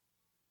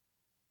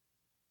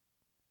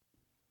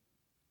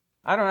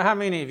I don't know how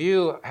many of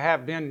you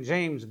have been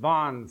James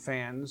Bond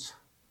fans,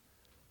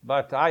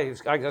 but I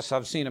guess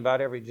I've seen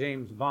about every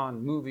James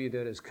Bond movie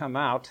that has come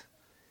out.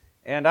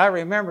 And I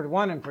remembered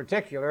one in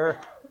particular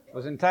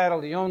was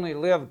entitled You Only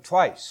Live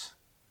Twice.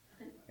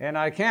 And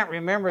I can't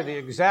remember the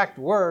exact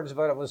words,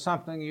 but it was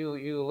something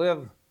you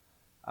live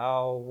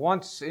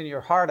once in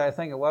your heart, I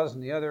think it was,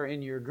 and the other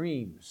in your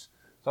dreams.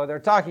 So they're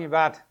talking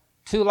about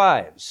two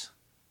lives.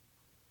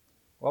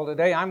 Well,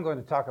 today I'm going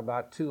to talk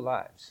about two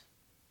lives.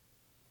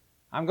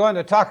 I'm going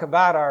to talk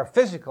about our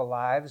physical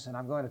lives, and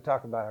I'm going to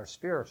talk about our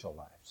spiritual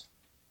lives.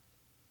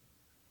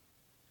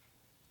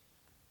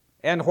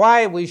 And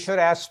why we should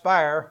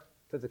aspire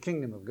to the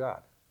kingdom of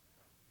God.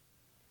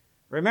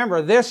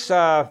 Remember, this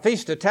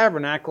Feast of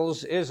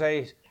Tabernacles is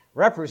a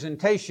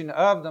representation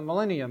of the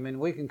millennium, and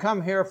we can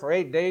come here for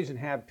 8 days and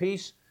have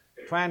peace,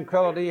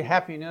 tranquility,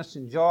 happiness,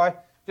 and joy,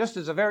 just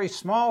as a very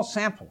small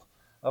sample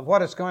of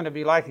what it's going to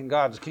be like in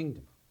God's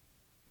kingdom.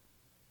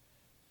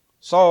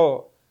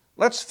 So,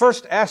 let's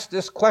first ask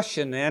this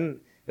question then.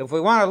 If we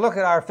want to look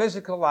at our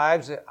physical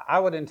lives, I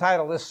would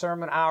entitle this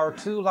sermon, Our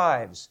Two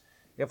Lives.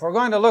 If we're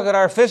going to look at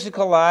our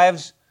physical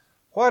lives,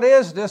 what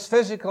is this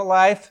physical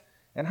life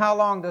and how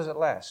long does it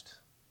last?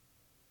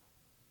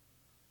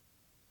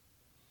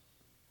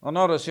 Well,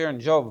 notice here in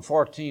Job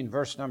 14,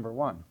 verse number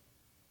 1.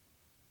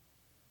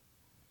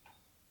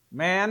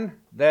 Man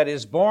that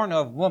is born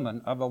of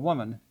a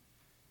woman,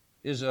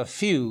 is a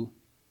few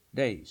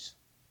days.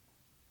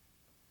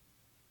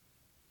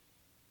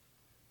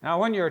 Now,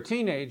 when you're a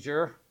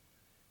teenager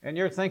and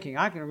you're thinking,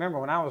 I can remember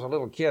when I was a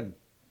little kid,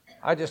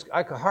 I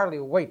could hardly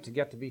wait to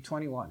get to be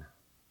 21.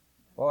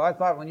 Well, I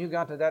thought when you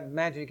got to that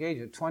magic age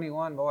of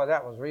 21, boy,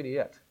 that was really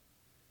it.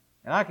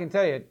 And I can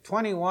tell you,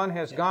 21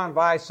 has gone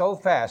by so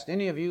fast.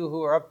 Any of you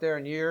who are up there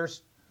in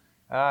years,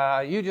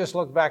 you just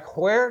look back,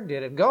 where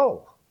did it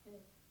go?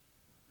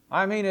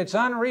 I mean, it's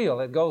unreal.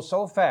 It goes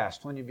so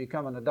fast when you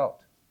become an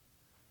adult.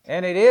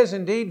 And it is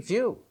indeed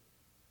few,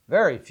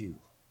 very few.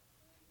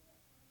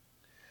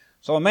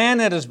 So a man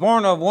that is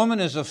born of woman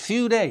is a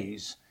few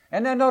days.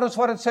 And then notice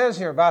what it says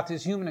here about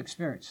this human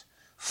experience.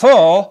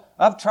 Full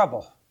of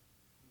trouble.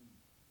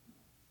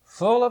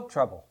 Full of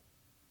trouble.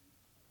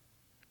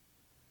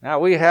 Now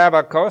we have,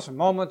 of course,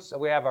 moments,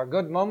 we have our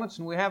good moments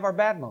and we have our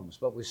bad moments,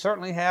 but we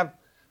certainly have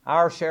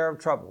our share of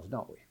troubles,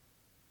 don't we?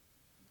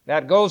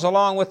 That goes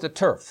along with the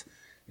turf,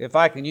 if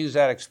I can use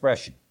that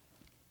expression.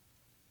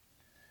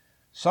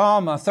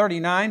 Psalm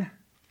 39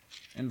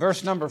 and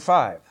verse number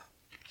 5.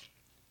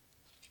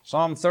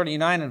 Psalm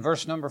 39 and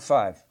verse number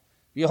 5.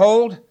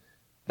 Behold,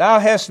 thou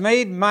hast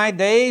made my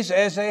days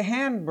as a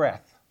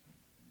handbreadth,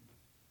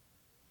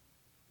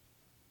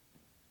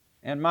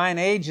 and mine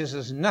age is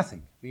as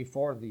nothing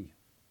before thee.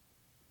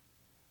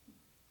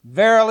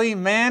 Verily,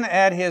 man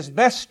at his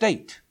best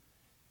state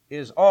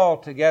is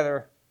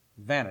altogether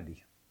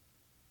vanity.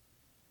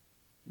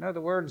 In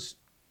other words,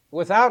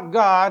 without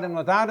God and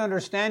without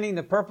understanding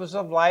the purpose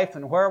of life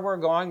and where we're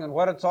going and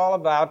what it's all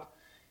about,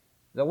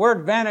 the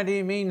word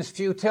vanity means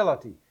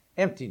futility,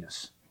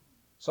 emptiness.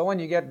 So when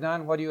you get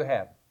done, what do you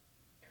have?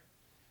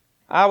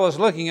 I was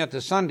looking at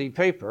the Sunday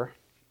paper,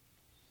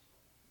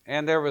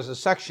 and there was a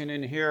section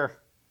in here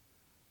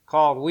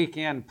called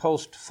Weekend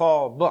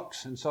Post-Fall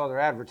Books, and so they're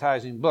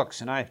advertising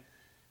books. And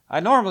I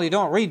normally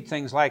don't read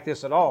things like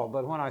this at all,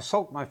 but when I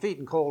soak my feet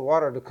in cold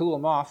water to cool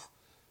them off,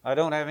 I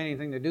don't have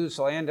anything to do,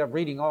 so I end up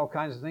reading all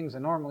kinds of things I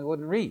normally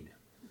wouldn't read.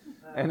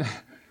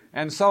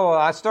 And so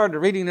I started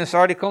reading this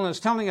article, and it's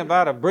telling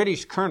about a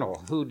British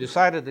colonel who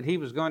decided that he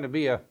was going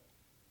to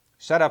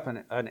set up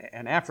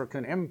an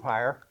African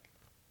empire.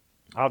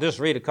 I'll just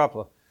read a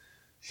couple of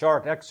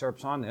short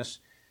excerpts on this.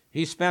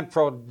 He spent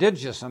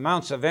prodigious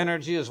amounts of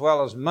energy as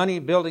well as money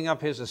building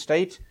up his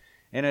estate.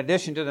 In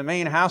addition to the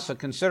main house, a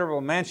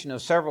considerable mansion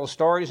of several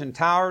stories and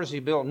towers, he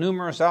built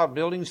numerous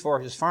outbuildings for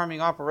his farming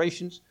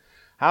operations,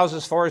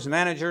 houses for his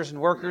managers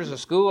and workers, a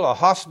school, a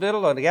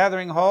hospital, a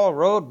gathering hall,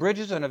 road,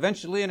 bridges, and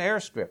eventually an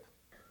airstrip.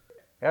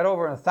 He had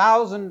over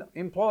 1,000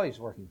 employees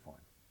working for him.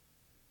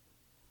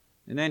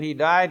 And then he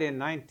died in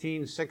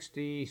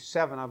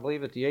 1967, I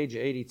believe, at the age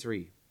of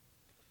 83.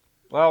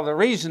 Well, the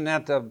reason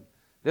that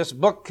this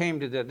book came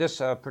to this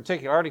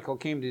particular article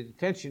came to the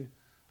attention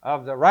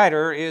of the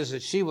writer is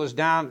that she was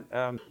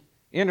down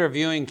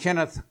interviewing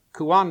Kenneth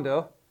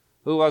Kaunda,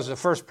 who was the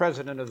first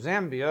president of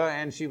Zambia,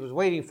 and she was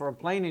waiting for a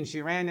plane, and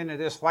she ran into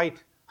this white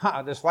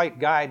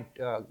guide,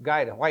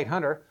 a white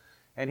hunter,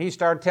 and he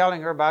started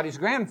telling her about his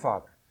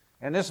grandfather.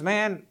 And this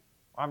man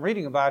I'm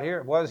reading about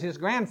here was his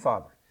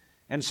grandfather.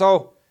 And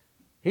so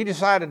he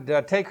decided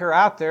to take her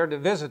out there to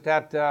visit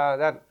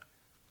that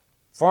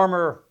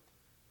former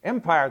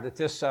empire that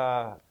this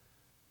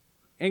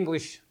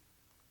English,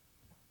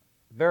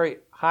 very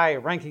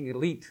high-ranking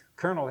elite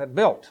colonel had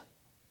built.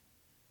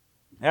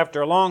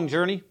 After a long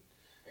journey,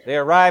 they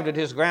arrived at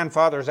his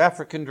grandfather's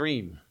African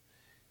dream.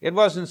 It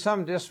was in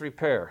some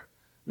disrepair.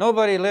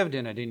 Nobody lived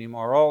in it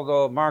anymore,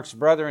 although Mark's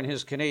brother and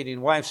his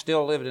Canadian wife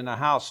still lived in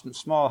a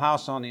small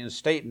house on the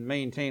estate and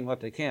maintained what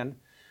they can.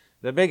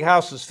 The big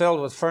house was filled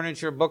with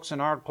furniture, books,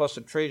 and art, plus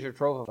a treasure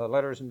trove of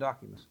letters and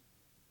documents.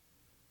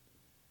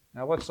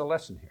 Now, what's the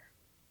lesson here?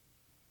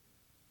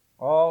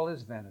 All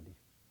is vanity.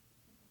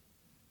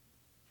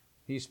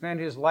 He spent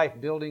his life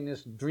building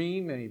this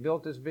dream, and he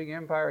built this big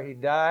empire. He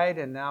died,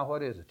 and now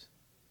what is it?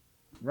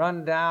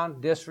 Run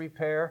down,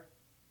 disrepair.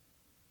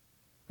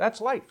 That's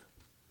life.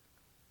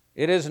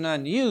 It is an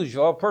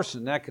unusual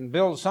person that can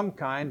build some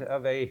kind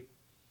of a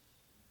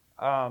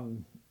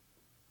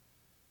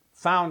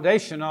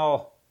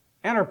foundational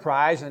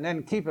enterprise and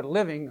then keep it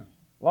living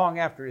long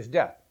after his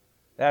death.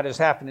 That has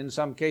happened in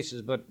some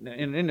cases, but in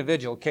an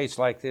individual case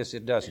like this,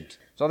 it doesn't.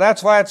 So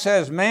that's why it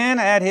says, man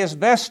at his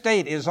best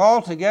state is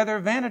altogether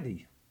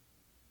vanity.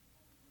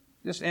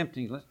 Just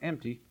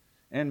empty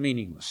and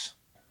meaningless.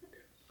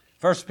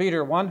 1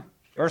 Peter 1,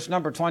 verse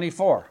number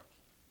 24.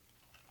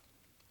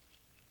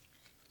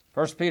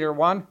 1 Peter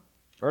 1,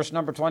 verse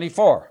number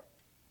 24.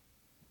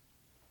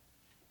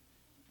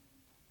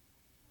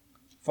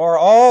 For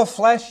all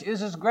flesh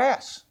is as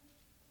grass,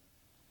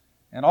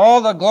 and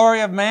all the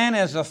glory of man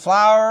is the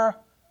flower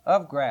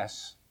of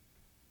grass.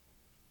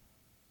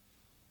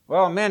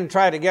 Well, men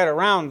try to get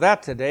around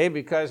that today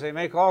because they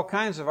make all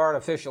kinds of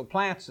artificial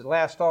plants that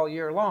last all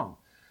year long.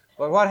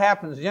 But what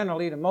happens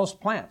generally to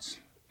most plants?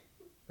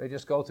 They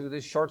just go through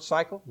this short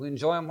cycle. We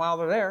enjoy them while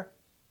they're there,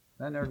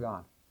 then they're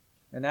gone.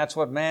 And that's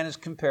what man is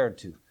compared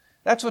to.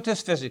 That's what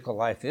this physical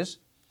life is.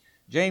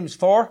 James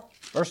 4,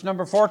 verse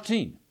number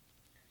 14.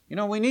 You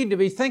know, we need to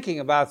be thinking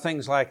about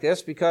things like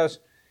this because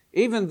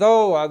even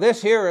though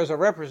this here is a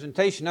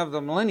representation of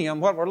the millennium,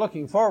 what we're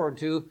looking forward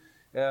to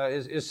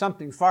is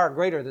something far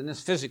greater than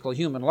this physical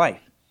human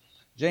life.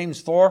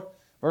 James 4,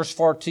 verse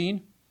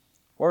 14.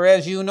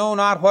 Whereas you know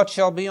not what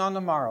shall be on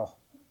the morrow.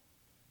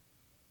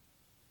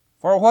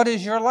 For what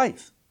is your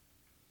life?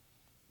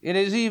 It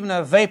is even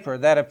a vapor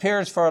that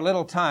appears for a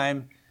little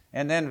time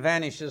and then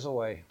vanishes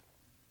away.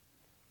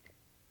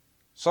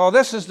 So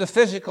this is the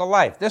physical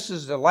life. This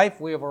is the life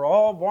we were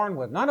all born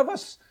with. None of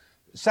us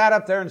sat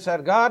up there and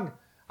said, God,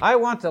 I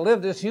want to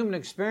live this human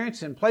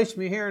experience and place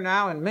me here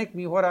now and make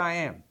me what I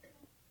am.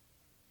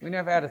 We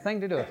never had a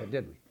thing to do with it,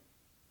 did we?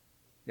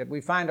 Yet we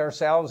find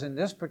ourselves in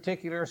this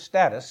particular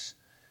status,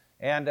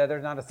 and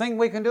there's not a thing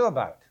we can do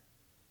about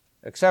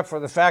it, except for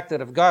the fact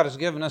that if God has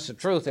given us the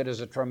truth, it is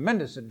a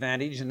tremendous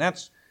advantage, and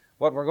that's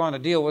what we're going to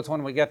deal with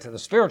when we get to the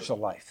spiritual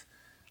life.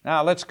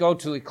 Now let's go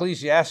to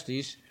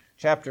Ecclesiastes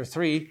chapter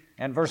 3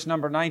 and verse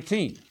number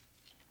 19.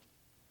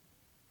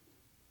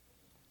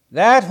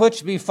 That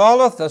which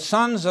befalleth the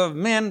sons of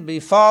men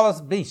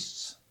befalleth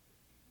beasts.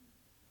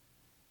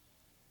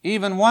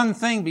 Even one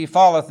thing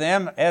befalleth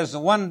them, as the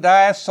one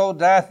dieth, so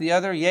dieth the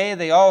other. Yea,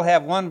 they all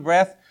have one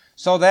breath,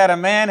 so that a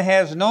man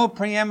has no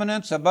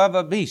preeminence above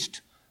a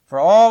beast, for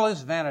all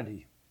is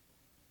vanity.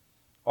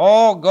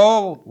 All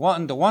go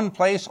into one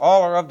place,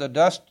 all are of the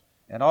dust,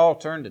 and all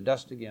turn to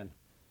dust again.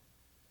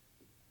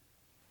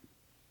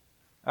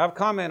 I've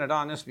commented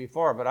on this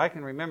before, but I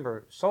can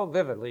remember so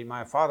vividly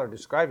my father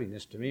describing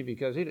this to me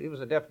because he was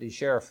a deputy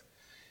sheriff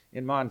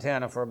in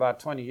Montana for about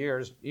 20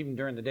 years, even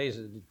during the days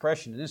of the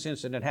Depression. And this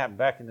incident happened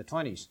back in the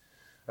 20s.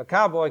 A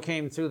cowboy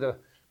came through the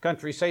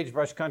country,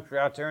 sagebrush country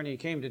out there, and he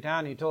came to town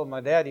and he told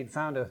my dad he'd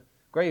found a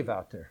grave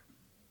out there.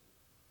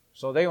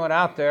 So they went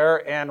out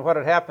there, and what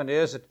had happened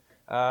is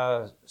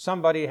that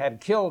somebody had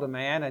killed a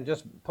man and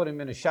just put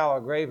him in a shallow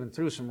grave and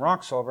threw some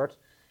rocks over it.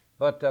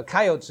 But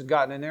coyotes had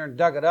gotten in there and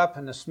dug it up,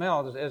 and the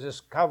smell, as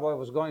this cowboy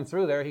was going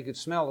through there, he could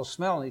smell the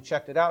smell, and he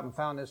checked it out and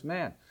found this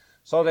man.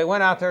 So they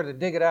went out there to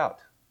dig it out.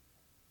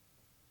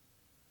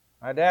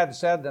 My dad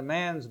said the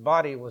man's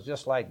body was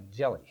just like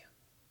jelly.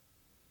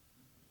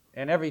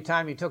 And every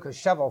time he took a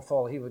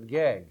shovelful, he would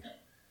gag.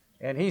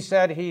 And he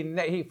said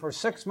he for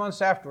 6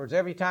 months afterwards,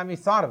 every time he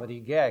thought of it,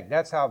 he gagged.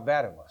 That's how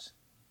bad it was.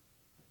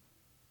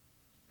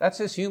 That's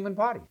his human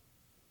body.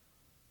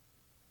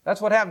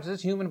 That's what happens to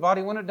this human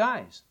body when it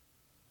dies.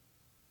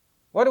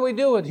 What do we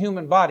do with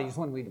human bodies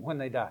when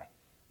they die?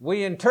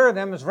 We inter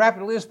them as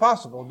rapidly as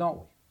possible, don't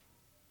we?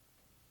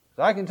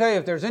 So I can tell you,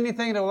 if there's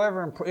anything that will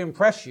ever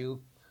impress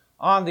you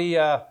on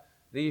the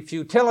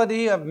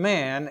futility of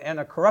man and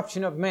the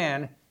corruption of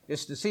man,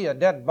 is to see a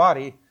dead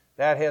body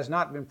that has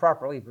not been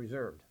properly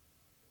preserved.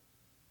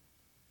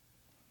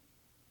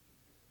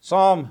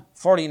 Psalm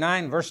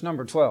 49, verse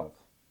number 12.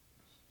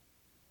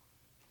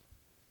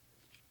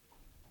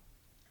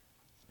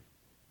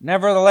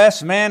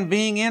 Nevertheless, man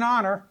being in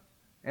honor,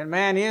 and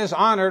man is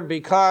honored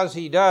because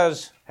he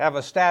does have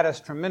a status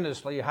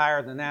tremendously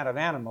higher than that of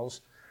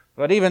animals,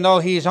 but even though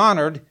he's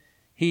honored,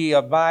 he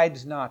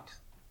abides not.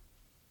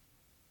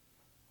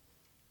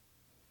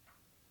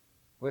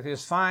 With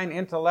his fine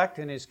intellect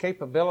and his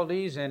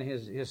capabilities and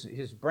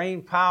his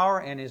brain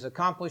power and his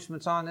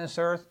accomplishments on this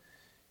earth,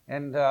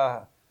 and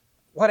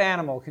what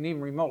animal can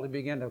even remotely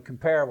begin to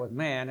compare with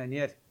man, and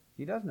yet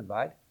he doesn't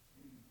abide.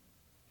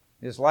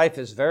 His life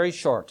is very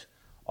short.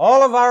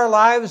 All of our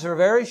lives are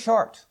very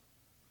short.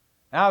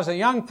 Now, as a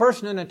young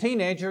person and a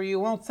teenager, you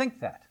won't think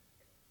that.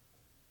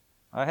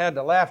 I had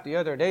to laugh the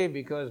other day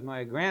because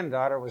my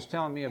granddaughter was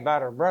telling me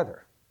about her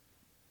brother.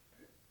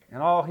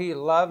 And all he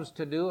loves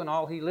to do and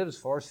all he lives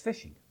for is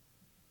fishing.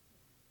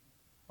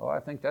 Oh,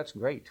 I think that's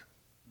great.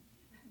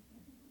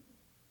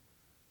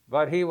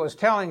 But he was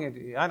telling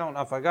it, I don't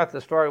know if I got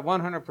the story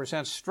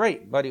 100%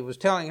 straight, but he was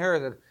telling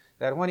her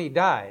that when he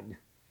died,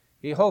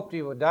 he hoped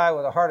he would die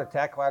with a heart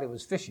attack while he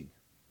was fishing.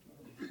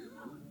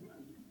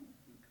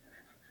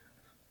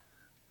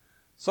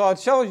 So it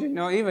shows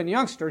you, even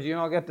youngsters,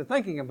 get to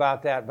thinking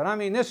about that. But I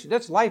mean,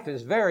 this life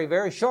is very,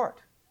 very short.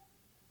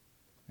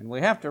 And we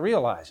have to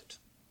realize it.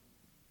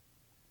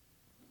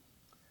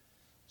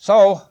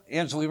 So,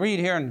 as we read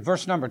here in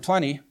verse number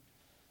 20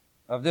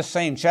 of this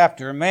same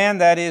chapter, man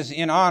that is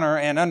in honor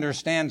and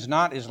understands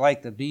not is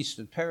like the beasts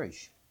that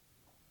perish.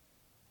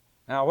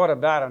 Now, what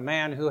about a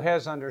man who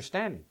has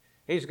understanding?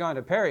 He's going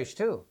to perish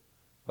too.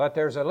 But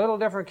there's a little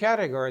different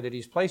category that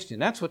he's placed in.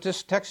 That's what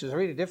this text is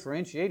really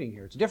differentiating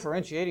here. It's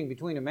differentiating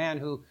between a man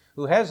who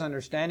has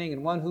understanding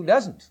and one who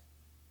doesn't.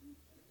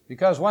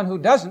 Because one who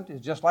doesn't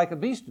is just like a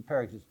beast that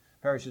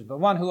perishes. But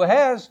one who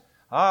has,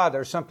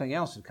 there's something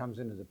else that comes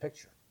into the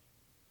picture.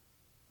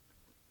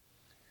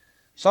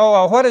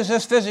 So what is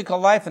this physical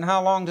life and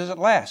how long does it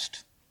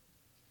last?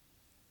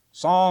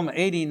 Psalm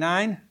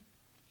 89,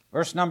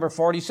 verse number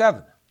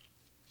 47.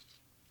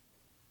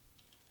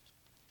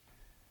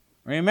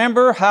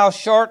 Remember how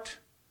short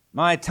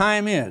my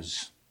time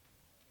is.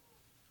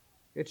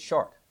 It's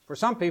short. For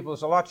some people,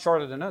 it's a lot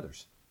shorter than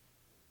others.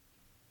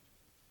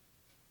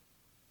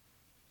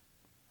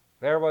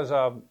 There was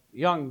a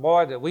young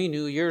boy that we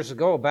knew years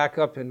ago back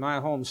up in my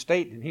home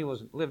state, and he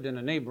lived in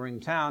a neighboring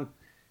town,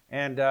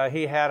 and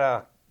he had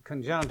a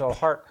congenital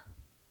heart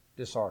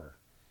disorder.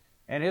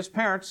 And his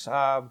parents,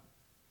 I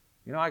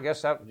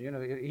guess that,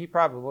 he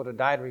probably would have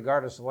died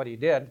regardless of what he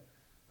did.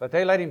 But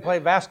they let him play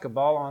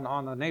basketball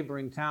on the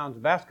neighboring town's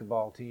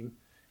basketball team.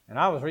 And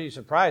I was really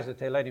surprised that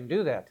they let him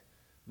do that.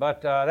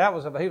 But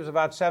he was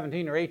about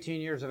 17 or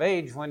 18 years of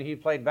age when he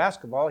played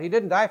basketball. He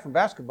didn't die from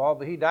basketball,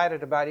 but he died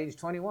at about age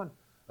 21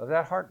 of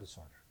that heart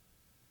disorder.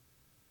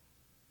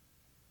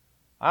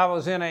 I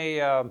was in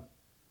a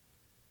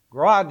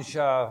garage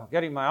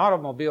getting my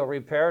automobile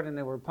repaired, and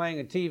they were playing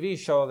a TV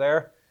show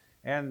there,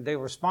 and they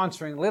were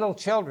sponsoring little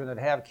children that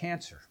have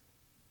cancer.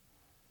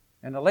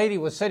 And the lady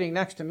was sitting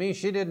next to me.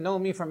 She didn't know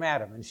me from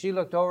Adam. And she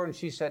looked over and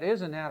she said,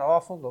 "Isn't that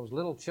awful? Those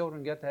little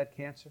children get that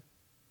cancer."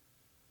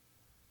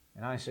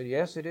 And I said,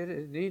 "Yes,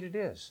 indeed it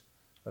is."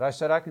 But I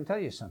said, "I can tell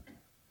you something.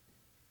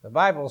 The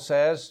Bible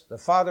says the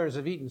fathers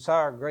have eaten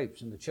sour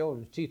grapes and the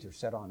children's teeth are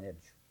set on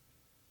edge."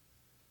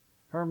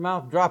 Her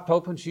mouth dropped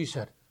open. She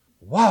said,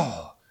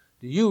 "Wow,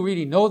 do you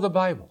really know the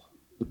Bible?"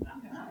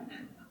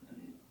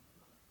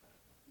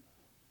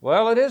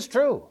 Well, it is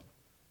true.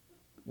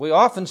 We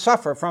often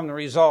suffer from the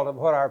result of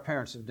what our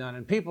parents have done,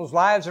 and people's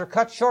lives are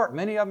cut short.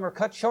 Many of them are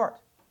cut short.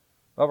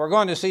 But we're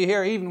going to see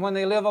here, even when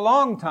they live a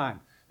long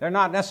time, they're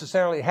not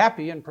necessarily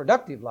happy and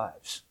productive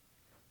lives.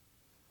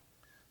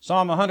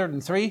 Psalm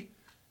 103,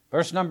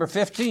 verse number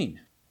 15.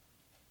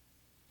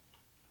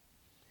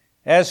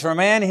 As for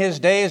man, his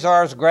days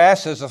are as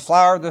grass, as the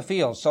flower of the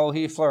field, so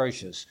he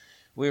flourishes.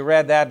 We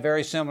read that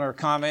very similar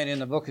comment in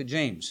the book of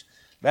James.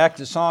 Back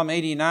to Psalm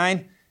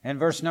 89 and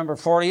verse number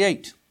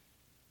 48.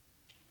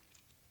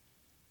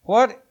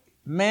 What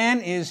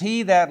man is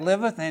he that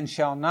liveth and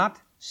shall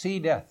not see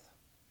death?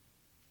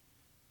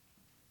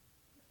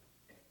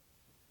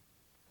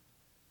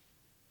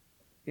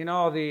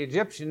 The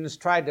Egyptians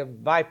tried to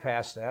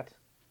bypass that.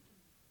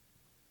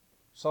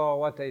 So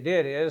what they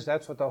did is,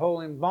 that's what the whole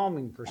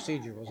embalming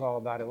procedure was all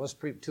about. It was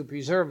to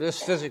preserve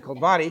this physical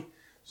body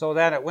so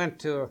that it went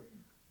to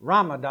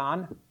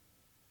Ramadan,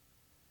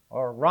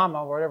 or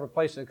Rama, whatever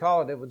place they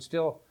call it, it would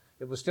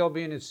still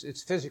be in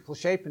its physical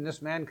shape, and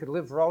this man could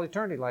live for all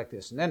eternity like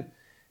this. And then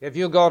if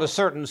you go to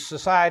certain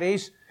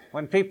societies,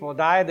 when people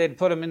died, they'd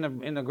put them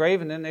in the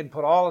grave, and then they'd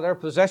put all of their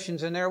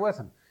possessions in there with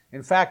them.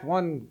 In fact,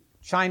 one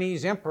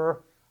Chinese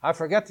emperor, I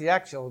forget the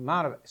actual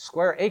amount of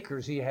square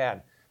acres he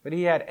had, but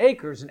he had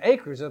acres and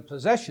acres of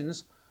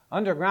possessions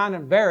underground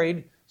and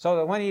buried, so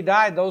that when he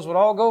died, those would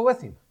all go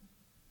with him.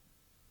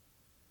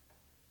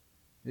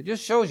 It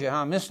just shows you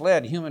how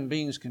misled human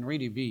beings can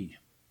really be.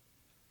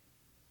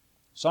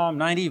 Psalm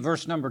 90,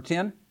 verse number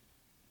 10.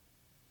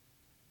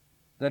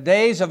 The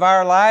days of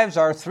our lives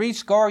are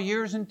 80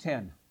 years and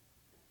 10.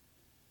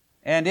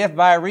 And if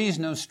by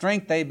reason of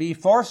strength they be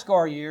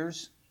 80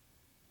 years,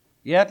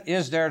 yet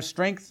is their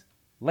strength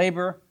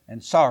labor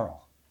and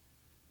sorrow.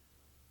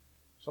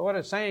 So what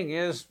it's saying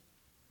is,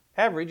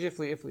 average, if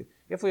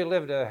we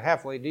lived a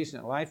halfway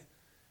decent life,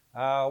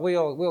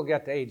 we'll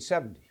get to age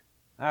 70.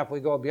 Now, if we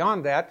go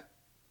beyond that,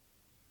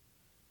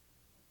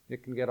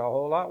 it can get a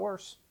whole lot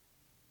worse.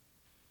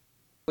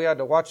 We had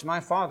to watch my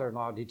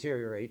father-in-law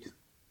deteriorate.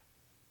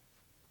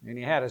 And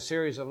he had a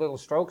series of little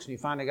strokes, and he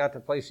finally got to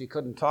the place he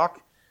couldn't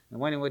talk. And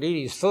when he would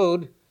eat his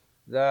food,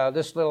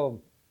 this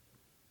little,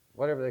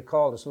 whatever they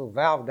call this little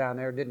valve down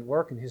there didn't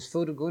work, and his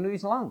food would go into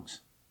his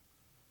lungs.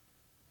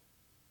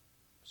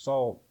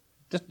 So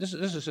this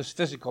is his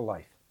physical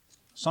life.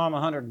 Psalm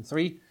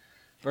 103,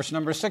 verse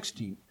number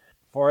 16.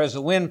 For as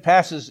the wind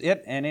passes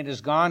it, and it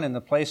is gone, and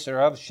the place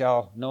thereof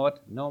shall know it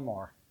no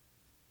more.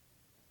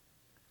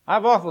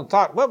 I've often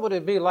thought, what would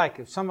it be like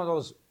if some of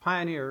those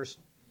pioneers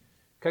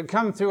could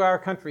come through our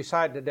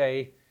countryside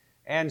today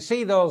and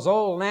see those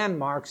old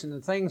landmarks and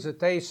the things that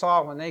they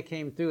saw when they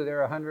came through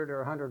there 100 or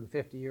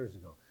 150 years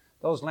ago.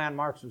 Those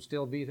landmarks would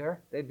still be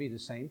there. They'd be the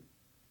same.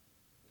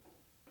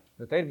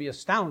 But they'd be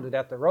astounded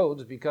at the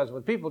roads, because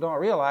what people don't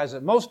realize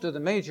that most of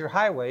the major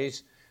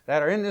highways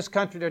that are in this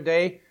country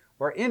today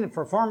were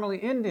formerly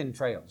Indian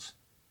trails.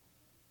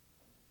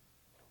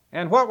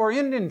 And what were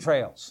Indian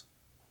trails?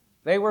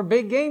 They were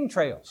big game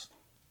trails,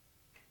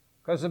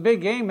 because the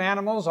big game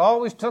animals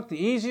always took the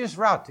easiest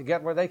route to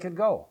get where they could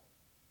go.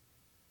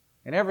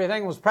 And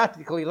everything was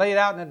practically laid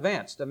out in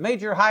advance. The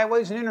major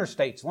highways and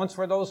interstates once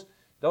were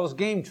those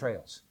game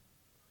trails.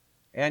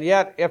 And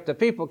yet, if the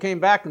people came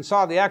back and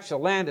saw the actual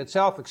land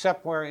itself,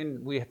 except where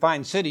we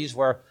find cities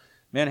where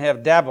men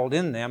have dabbled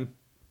in them,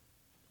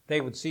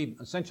 they would see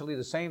essentially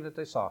the same that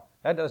they saw.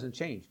 That doesn't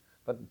change.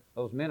 But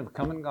those men have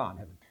come and gone,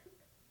 haven't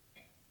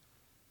they?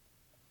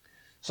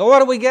 So what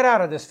do we get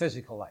out of this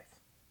physical life?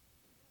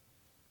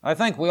 I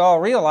think we all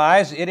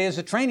realize it is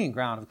a training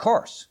ground, of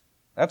course.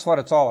 That's what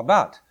it's all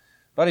about.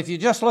 But if you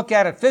just look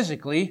at it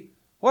physically,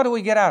 what do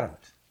we get out of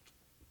it?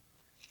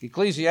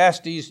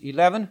 Ecclesiastes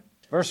 11,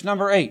 verse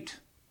number 8.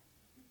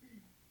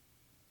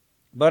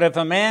 But if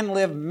a man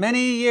live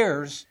many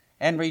years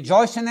and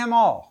rejoice in them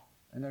all,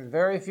 and there's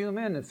very few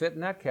men that fit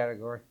in that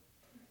category.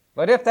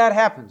 But if that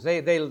happens,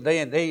 they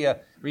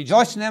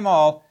rejoice in them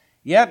all,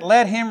 yet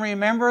let him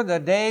remember the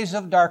days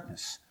of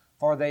darkness,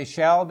 for they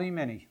shall be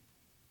many.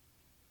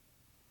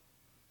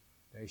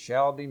 They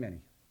shall be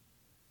many.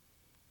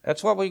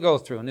 That's what we go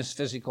through in this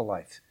physical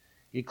life.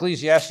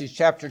 Ecclesiastes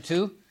chapter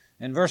 2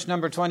 and verse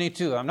number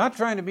 22. I'm not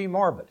trying to be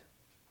morbid.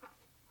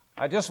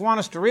 I just want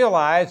us to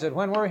realize that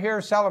when we're here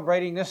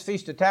celebrating this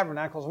Feast of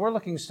Tabernacles, we're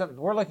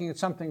looking at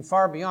something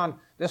far beyond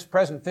this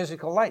present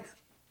physical life.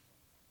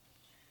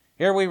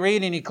 Here we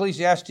read in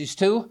Ecclesiastes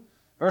 2,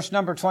 verse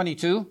number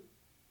 22.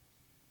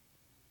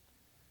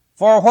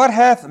 For what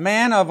hath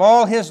man of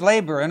all his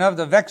labor and of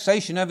the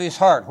vexation of his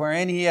heart,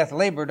 wherein he hath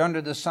labored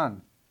under the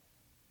sun?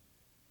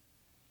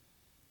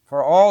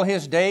 For all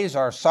his days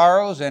are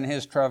sorrows, and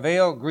his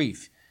travail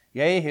grief.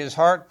 Yea, his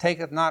heart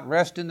taketh not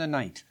rest in the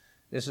night.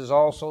 This is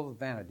also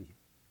vanity.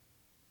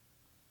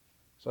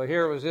 So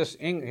here was this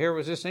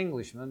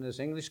Englishman, this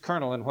English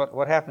colonel, and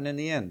what happened in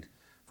the end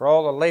for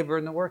all the labor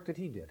and the work that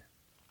he did.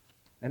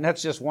 And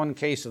that's just one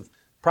case of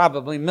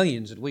probably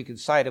millions that we could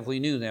cite if we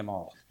knew them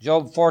all.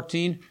 Job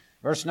 14,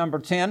 verse number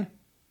 10.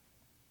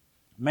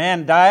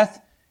 Man dieth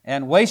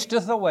and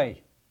wasteth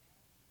away.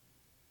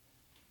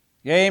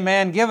 Yea,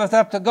 man giveth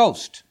up the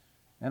ghost.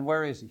 And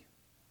where is he?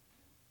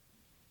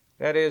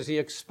 That is, he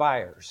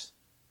expires.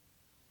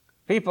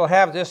 People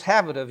have this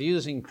habit of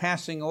using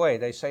passing away.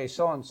 They say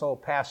so-and-so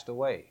passed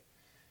away.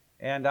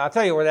 And I'll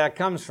tell you where that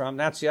comes from.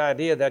 That's the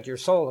idea that your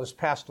soul has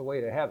passed away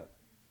to heaven.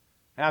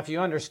 Now, if you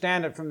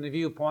understand it from the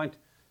viewpoint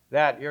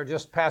that you're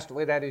just passed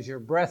away, that is, your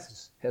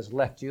breath has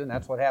left you, and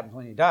that's what happens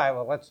when you die,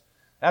 well,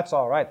 that's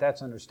all right.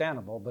 That's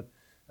understandable. But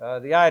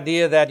the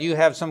idea that you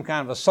have some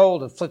kind of a soul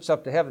that flits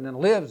up to heaven and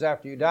lives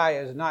after you die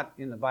is not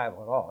in the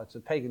Bible at all. It's a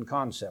pagan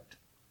concept.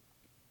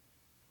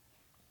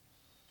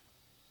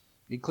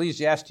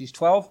 Ecclesiastes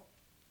 12,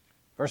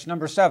 verse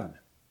number 7.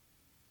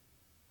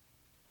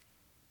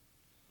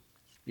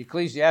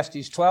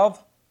 Ecclesiastes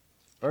 12,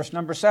 verse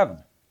number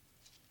 7.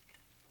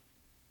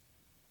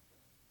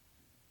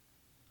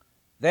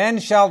 Then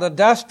shall the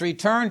dust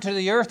return to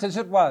the earth as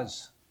it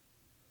was.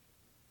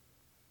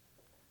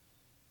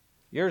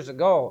 Years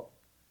ago,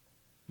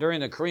 during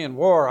the Korean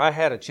War, I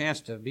had a chance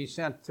to be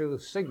sent through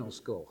signal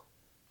school.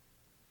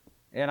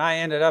 And I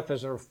ended up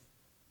as a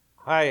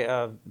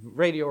high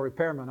radio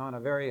repairman on a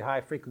very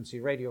high-frequency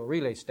radio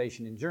relay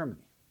station in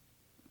Germany.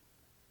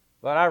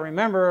 But I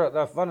remember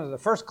one of the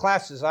first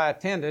classes I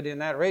attended in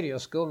that radio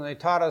school, and they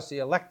taught us the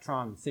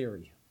electron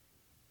theory.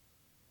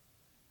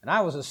 And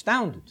I was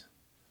astounded,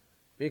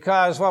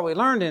 because what we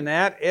learned in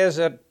that is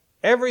that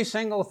every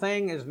single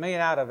thing is made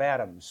out of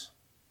atoms.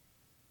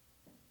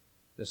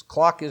 This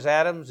clock is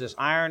atoms, this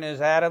iron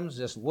is atoms,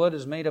 this wood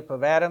is made up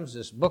of atoms,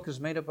 this book is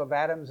made up of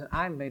atoms, and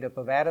I'm made up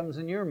of atoms,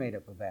 and you're made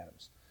up of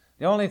atoms.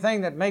 The only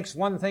thing that makes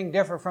one thing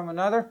differ from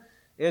another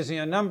is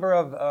the number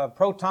of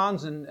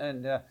protons and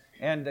the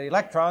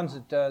electrons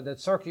that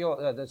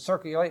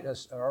circulate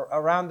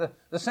around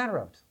the center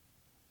of it.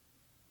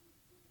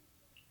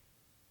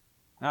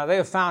 Now, they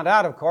have found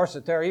out, of course,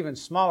 that there are even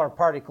smaller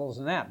particles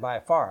than that by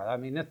far. I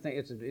mean,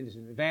 it's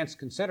advanced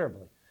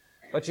considerably.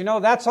 But you know,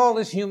 that's all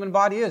this human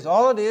body is.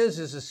 All it is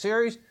a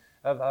series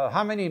of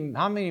how many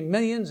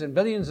millions and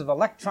billions of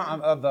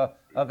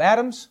of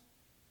atoms?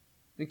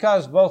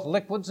 Because both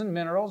liquids and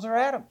minerals are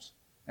atoms.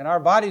 And our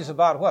body's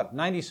about what?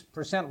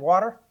 90%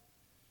 water?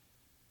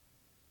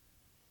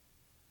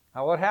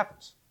 Now what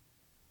happens?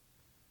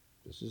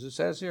 Just as it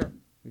says here,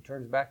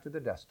 returns back to the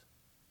dust.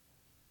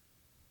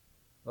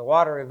 The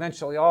water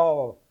eventually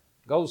all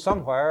goes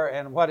somewhere,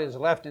 and what is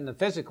left in the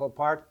physical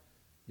part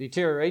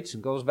deteriorates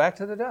and goes back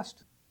to the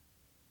dust.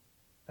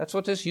 That's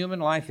what this human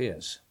life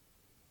is.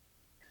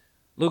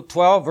 Luke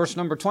 12, verse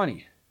number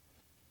 20.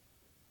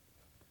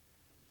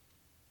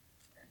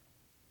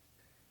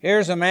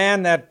 Here's a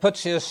man that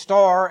puts his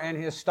store and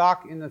his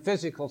stock in the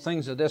physical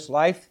things of this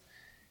life.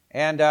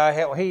 And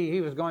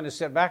he was going to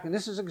sit back, and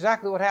this is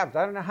exactly what happens.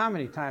 I don't know how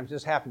many times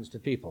this happens to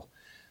people.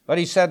 But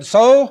he said,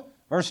 so,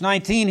 verse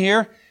 19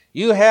 here,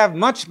 you have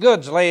much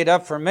goods laid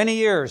up for many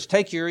years.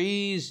 Take your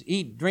ease,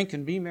 eat, drink,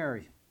 and be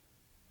merry.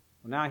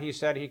 Well, now he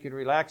said he could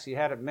relax. He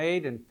had it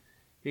made, and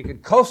he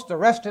could coast the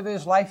rest of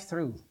his life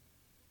through.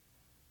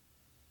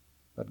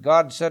 But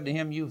God said to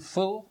him, you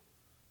fool,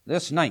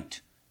 this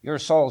night your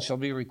soul shall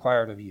be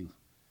required of you.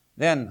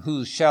 Then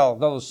whose shall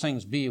those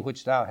things be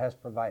which thou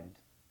hast provided?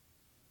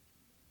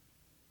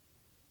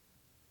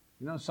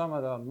 You know, some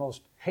of the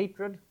most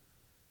hatred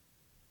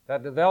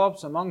that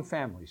develops among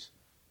families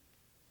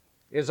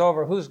is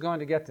over who's going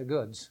to get the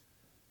goods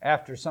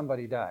after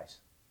somebody dies.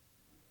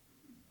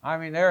 I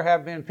mean, there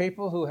have been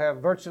people who have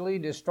virtually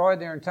destroyed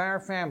their entire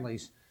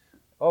families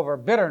over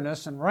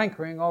bitterness and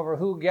rankling over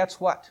who gets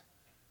what.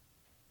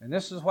 And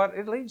this is what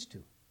it leads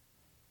to.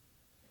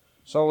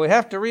 So we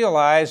have to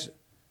realize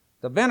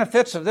the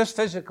benefits of this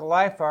physical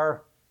life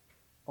are,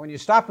 when you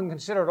stop and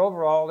consider it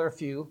overall, they're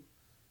few.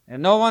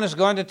 And no one is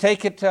going to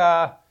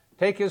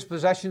take his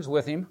possessions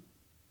with him,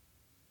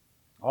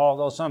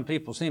 although some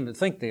people seem to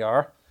think they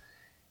are.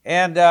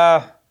 And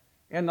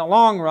in the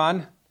long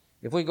run,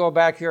 if we go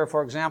back here,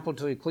 for example,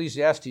 to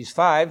Ecclesiastes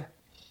 5,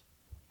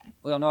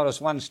 we'll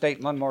notice one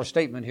more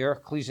statement here,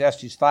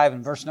 Ecclesiastes 5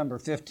 and verse number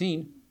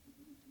 15.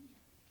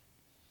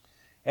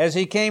 As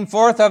he came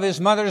forth of his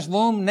mother's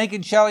womb,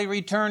 naked shall he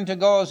return to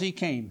go as he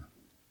came,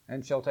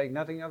 and shall take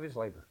nothing of his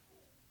labor.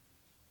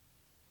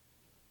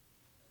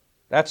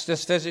 That's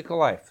this physical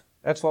life.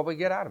 That's what we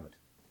get out of it.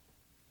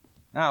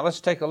 Now,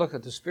 let's take a look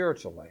at the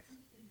spiritual life.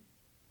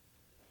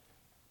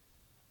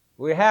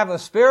 We have a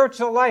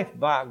spiritual life,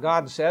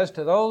 God says,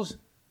 to those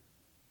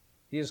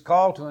he is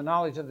called to a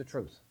knowledge of the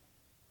truth.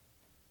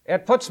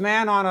 It puts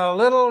man on a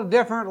little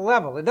different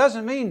level. It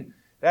doesn't mean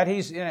that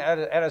he's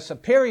at a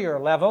superior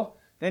level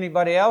to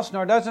anybody else,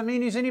 nor does it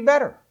mean he's any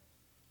better.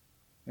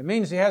 It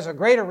means he has a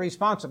greater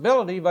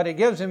responsibility, but it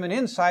gives him an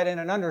insight and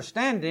an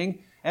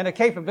understanding and a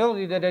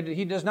capability that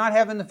he does not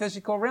have in the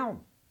physical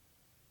realm.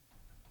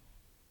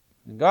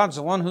 And God's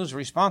the one who's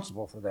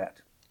responsible for that.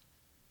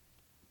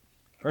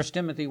 1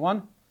 Timothy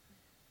 1,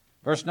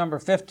 verse number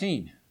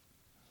 15.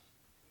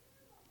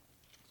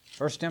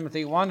 1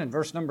 Timothy 1 and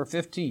verse number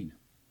 15.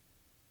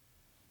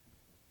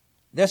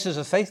 This is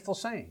a faithful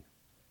saying,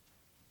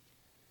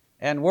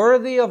 and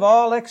worthy of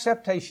all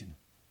acceptation,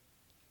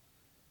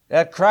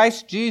 that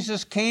Christ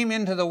Jesus came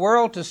into the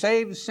world to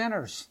save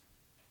sinners.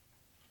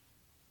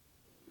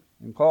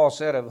 And Paul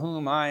said, of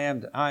whom I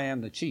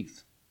am the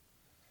chief.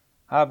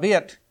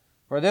 Howbeit,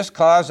 for this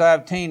cause I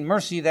obtained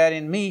mercy, that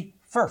in me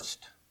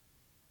first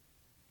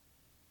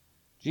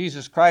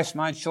Jesus Christ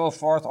might show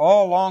forth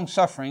all long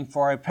suffering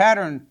for a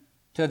pattern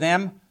to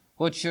them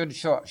which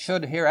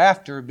should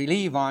hereafter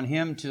believe on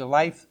him to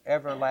life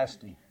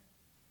everlasting.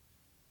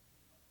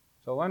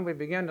 So when we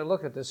begin to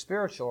look at the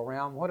spiritual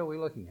realm, what are we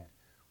looking at?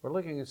 We're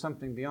looking at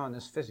something beyond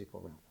this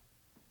physical realm.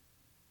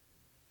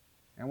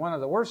 And one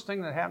of the worst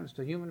things that happens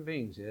to human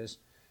beings is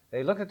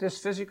they look at this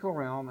physical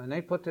realm and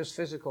they put this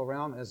physical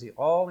realm as the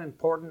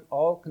all-important,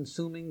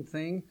 all-consuming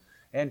thing,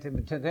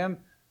 and to them,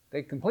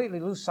 they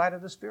completely lose sight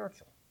of the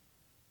spiritual.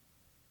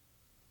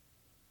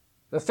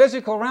 The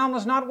physical realm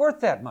is not worth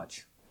that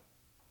much.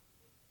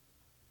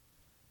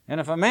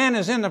 And if a man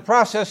is in the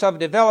process of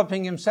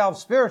developing himself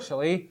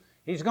spiritually,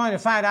 he's going to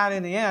find out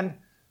in the end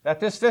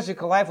that this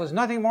physical life was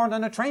nothing more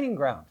than a training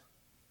ground.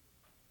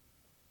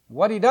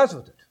 What he does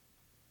with it,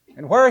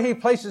 and where he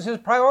places his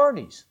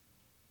priorities.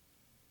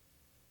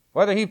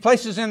 Whether he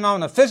places him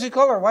on the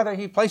physical or whether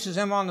he places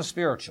him on the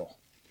spiritual.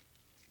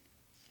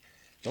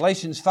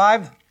 Galatians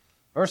 5,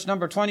 verse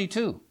number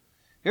 22.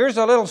 Here's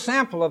a little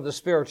sample of the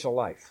spiritual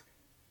life.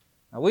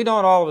 Now, we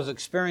don't always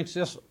experience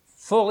this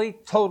fully,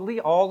 totally,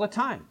 all the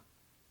time.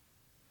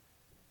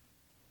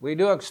 We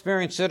do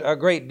experience it a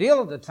great deal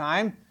of the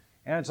time,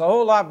 and it's a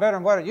whole lot better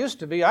than what it used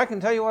to be. I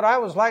can tell you what I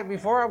was like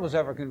before I was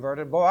ever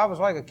converted. Boy, I was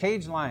like a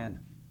caged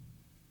lion.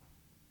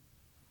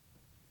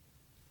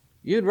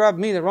 You'd rub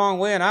me the wrong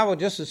way, and I would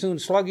just as soon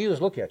slug you as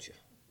look at you.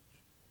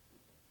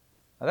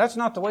 Now, that's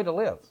not the way to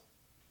live.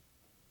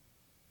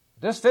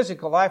 This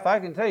physical life, I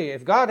can tell you,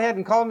 if God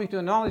hadn't called me to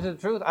a knowledge of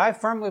the truth, I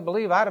firmly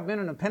believe I'd have been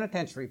in a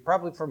penitentiary,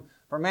 probably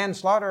for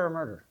manslaughter or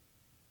murder.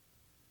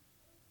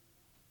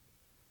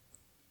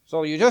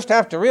 So you just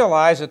have to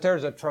realize that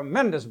there's a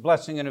tremendous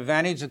blessing and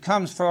advantage that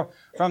comes from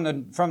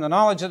the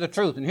knowledge of the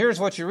truth. And here's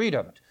what you read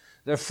of it.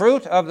 The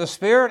fruit of the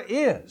Spirit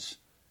is,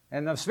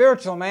 and the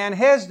spiritual man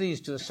has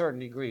these to a certain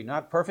degree,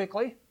 not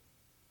perfectly,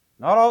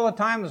 not all the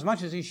time as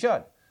much as he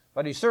should,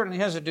 but he certainly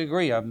has a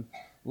degree of them.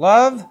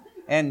 Love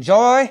and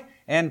joy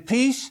and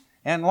peace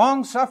and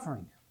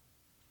long-suffering,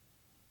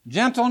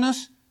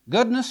 gentleness,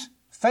 goodness,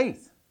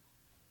 faith,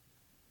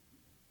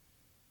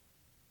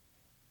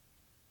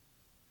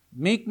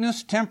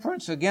 meekness,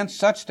 temperance. Against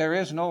such there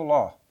is no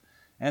law.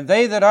 And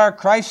they that are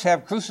Christ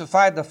have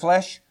crucified the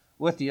flesh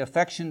with the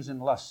affections and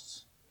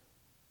lusts.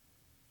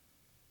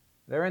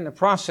 They're in the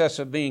process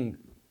of being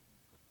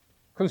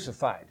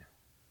crucified.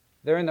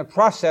 They're in the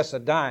process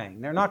of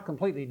dying. They're not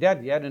completely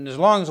dead yet, and as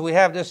long as we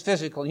have this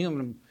physical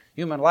human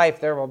life,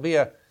 there will be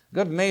a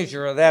good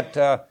measure of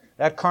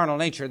that carnal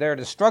nature there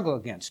to struggle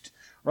against.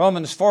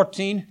 Romans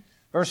 14,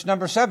 verse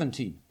number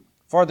 17.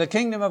 For the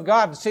kingdom of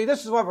God, see,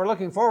 this is what we're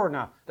looking forward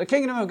now. The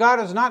kingdom of God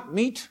is not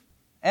meat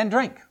and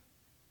drink.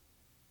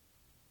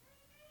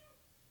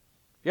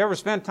 If you ever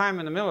spend time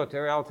in the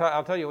military,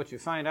 I'll tell you what you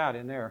find out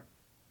in there.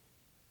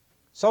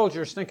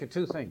 Soldiers think of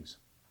two things: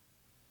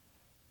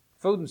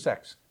 food and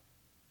sex.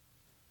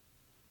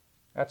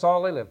 That's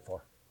all they live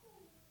for.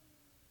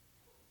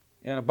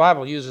 And the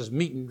Bible uses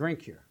meat and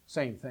drink here.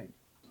 Same thing.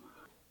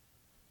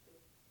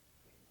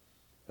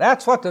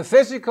 That's what the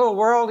physical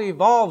world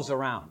evolves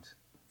around.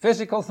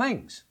 Physical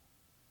things.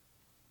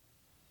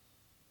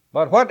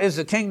 But what is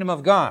the kingdom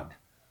of God?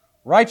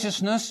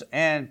 Righteousness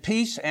and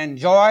peace and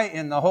joy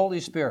in the Holy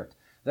Spirit.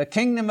 The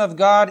kingdom of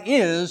God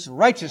is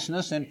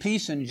righteousness and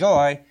peace and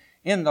joy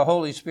in the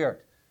Holy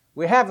Spirit.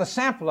 We have a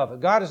sample of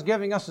it. God is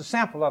giving us a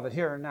sample of it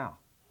here and now.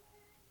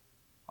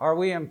 Are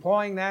we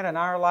employing that in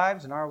our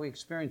lives, and are we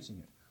experiencing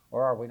it,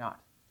 or are we not?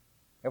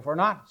 If we're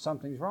not,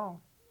 something's wrong.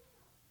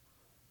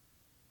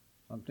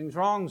 Something's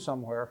wrong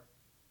somewhere.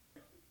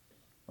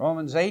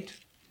 Romans 8,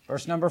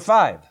 verse number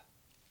 5.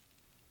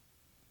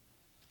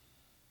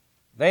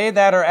 They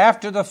that are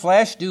after the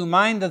flesh do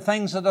mind the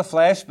things of the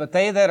flesh, but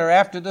they that are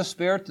after the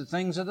Spirit, the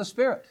things of the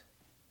Spirit.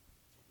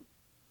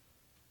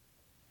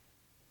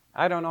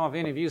 I don't know if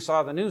any of you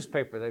saw the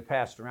newspaper they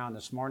passed around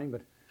this morning,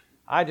 but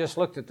I just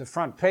looked at the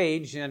front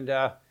page, and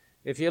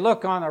if you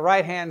look on the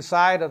right-hand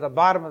side of the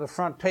bottom of the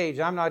front page,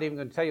 I'm not even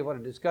going to tell you what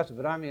it discusses,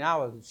 but I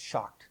was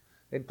shocked.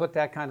 They'd put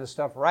that kind of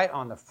stuff right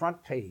on the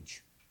front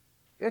page.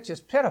 It's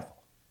just pitiful.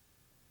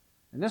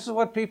 And this is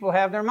what people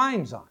have their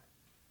minds on.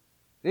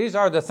 These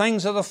are the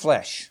things of the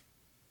flesh.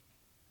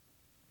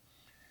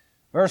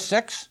 Verse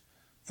 6,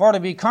 for to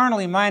be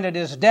carnally minded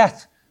is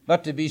death,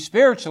 but to be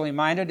spiritually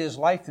minded is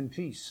life and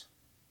peace.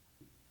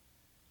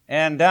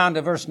 And down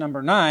to verse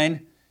number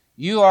 9,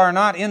 you are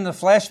not in the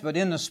flesh, but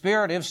in the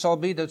Spirit, if so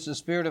be that the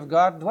Spirit of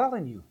God dwell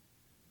in you.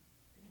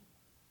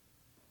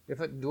 If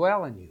it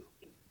dwell in you.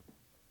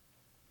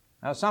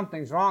 Now,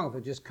 something's wrong if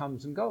it just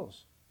comes and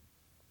goes.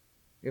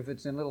 If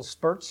it's in little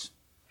spurts,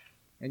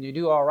 and you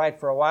do all right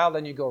for a while,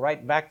 then you go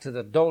right back to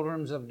the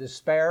doldrums of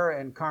despair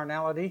and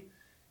carnality,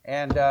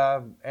 and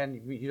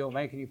you don't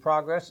make any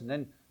progress, and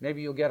then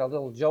maybe you'll get a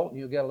little jolt, and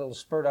you'll get a little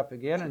spurt up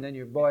again, and then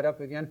you're buoyed up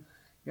again.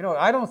 You know,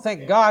 I don't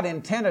think God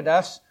intended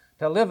us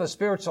to live a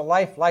spiritual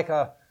life like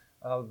a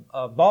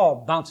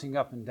ball bouncing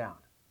up and down.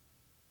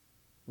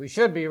 We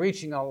should be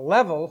reaching a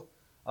level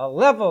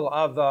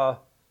of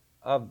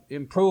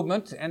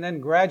improvement and then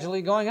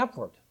gradually going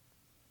upward.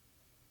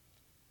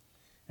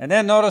 And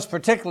then notice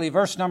particularly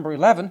verse number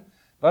 11,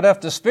 but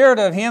if the Spirit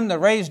of Him that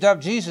raised up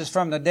Jesus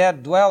from the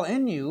dead dwell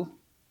in you,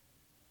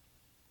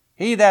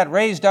 He that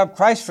raised up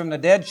Christ from the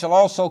dead shall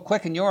also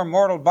quicken your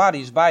mortal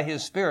bodies by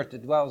His Spirit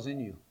that dwells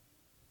in you.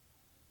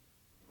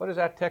 What is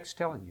that text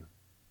telling you?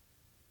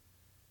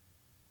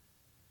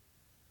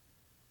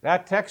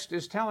 That text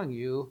is telling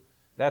you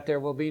that there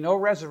will be no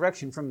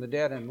resurrection from the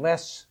dead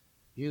unless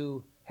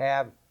you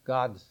have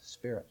God's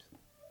Spirit.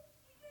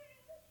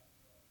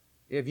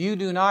 If you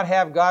do not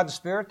have God's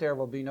Spirit, there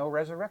will be no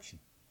resurrection.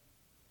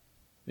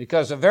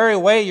 Because the very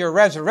way you're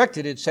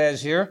resurrected, it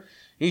says here,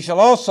 He shall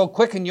also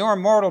quicken your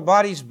mortal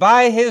bodies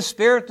by His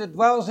Spirit that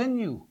dwells in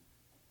you.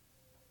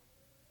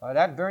 By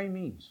that very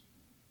means.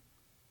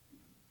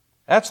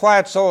 That's why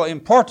it's so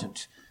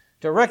important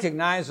to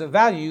recognize the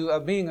value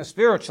of being a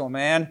spiritual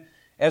man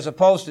as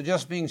opposed to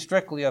just being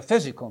strictly a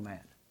physical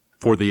man.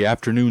 For the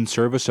afternoon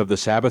service of the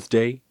Sabbath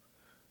day,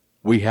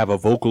 we have a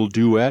vocal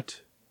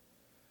duet,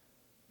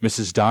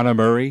 Mrs. Donna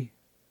Murray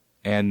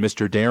and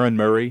Mr. Darren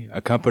Murray,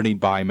 accompanied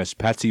by Miss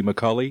Patsy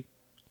McCulley.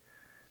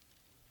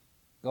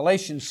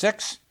 Galatians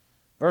 6,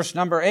 verse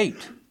number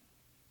 8.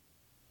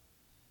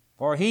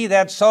 For he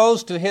that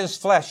sows to his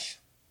flesh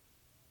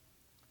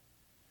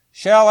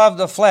shall of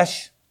the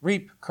flesh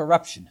reap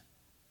corruption,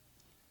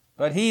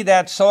 but he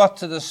that soweth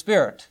to the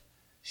Spirit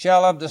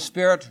shall of the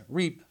Spirit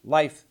reap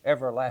life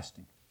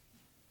everlasting.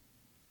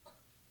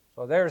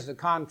 So there's the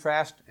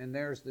contrast and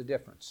there's the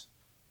difference.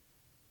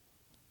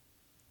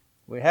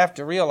 We have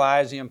to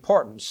realize the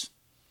importance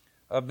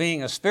of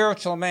being a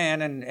spiritual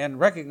man and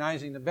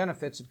recognizing the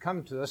benefits that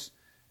come to us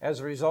as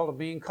a result of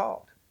being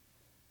called.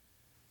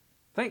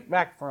 Think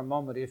back for a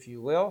moment, if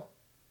you will,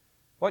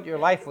 what your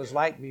life was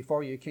like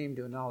before you came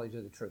to a knowledge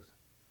of the truth.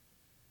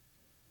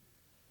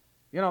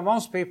 You know,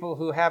 most people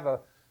who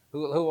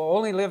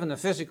only live in the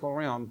physical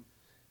realm,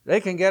 they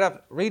can get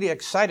up really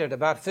excited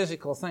about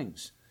physical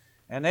things.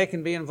 And they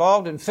can be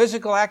involved in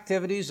physical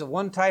activities of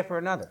one type or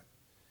another.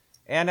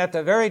 And at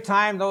the very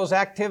time those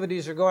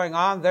activities are going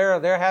on,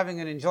 they're having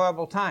an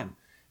enjoyable time.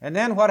 And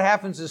then what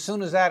happens as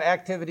soon as that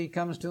activity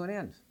comes to an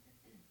end?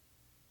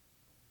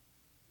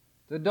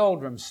 The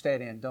doldrums set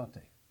in, don't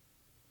they?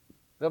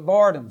 The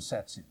boredom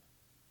sets in.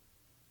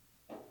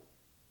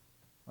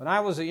 When I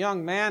was a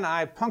young man,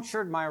 I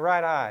punctured my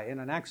right eye in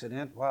an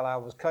accident while I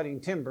was cutting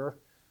timber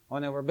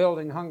when they were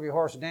building Hungry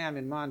Horse Dam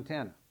in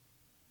Montana.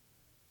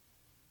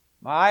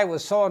 My eye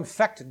was so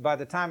infected by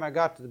the time I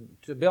got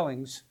to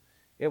Billings,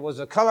 it was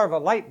the color of a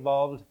light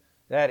bulb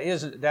that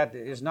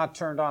is not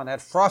turned on.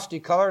 That frosty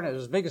color, and it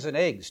was as big as an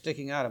egg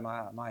sticking out of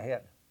my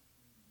head.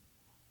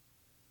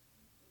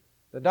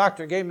 The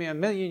doctor gave me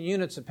 1,000,000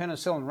 units of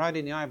penicillin right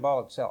in the eyeball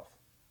itself.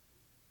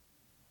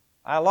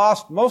 I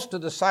lost most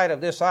of the sight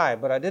of this eye,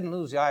 but I didn't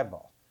lose the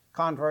eyeball.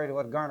 Contrary to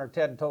what Garner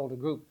Ted told a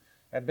group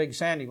at Big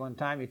Sandy one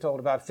time, he told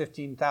about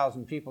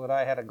 15,000 people that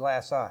I had a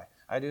glass eye.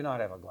 I do not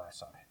have a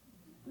glass eye.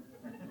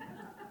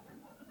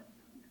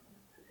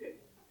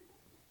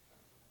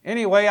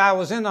 Anyway, I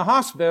was in the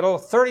hospital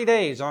 30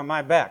 days on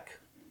my back.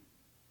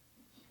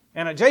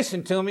 And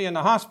adjacent to me in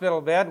the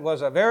hospital bed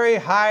was a very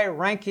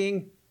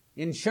high-ranking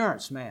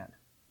insurance man.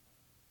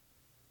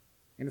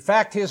 In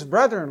fact, his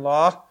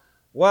brother-in-law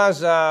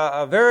was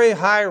a very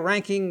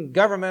high-ranking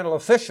governmental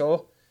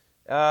official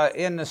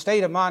in the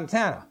state of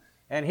Montana.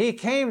 And he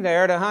came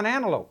there to hunt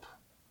antelope.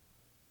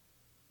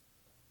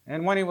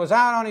 And when he was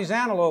out on his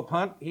antelope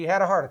hunt, he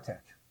had a heart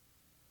attack.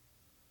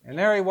 And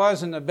there he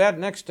was in the bed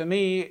next to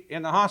me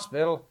in the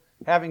hospital,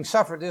 having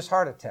suffered this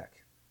heart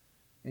attack.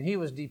 And he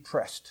was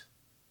depressed.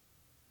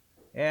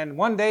 And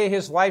one day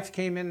his wife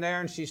came in there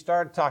and she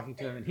started talking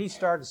to him, and he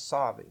started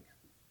sobbing.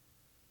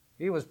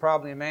 He was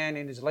probably a man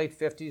in his late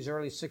 50s,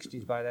 early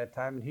 60s by that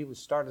time, and he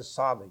started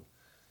sobbing.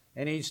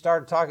 And he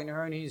started talking to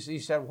her, and he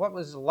said, "What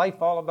was life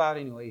all about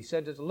anyway?" He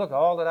said, "Look,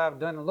 all that I've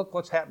done, and look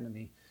what's happened to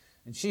me."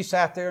 And she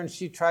sat there and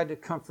she tried to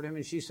comfort him,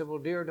 and she said, "Well,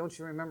 dear, don't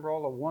you remember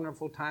all the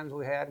wonderful times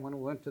we had when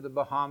we went to the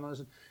Bahamas,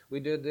 and we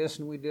did this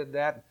and we did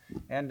that?"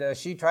 And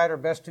she tried her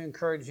best to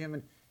encourage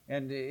him,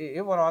 and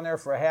it went on there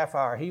for a half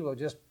hour. He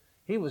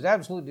was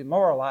absolutely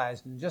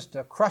demoralized and just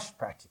crushed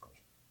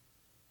practically.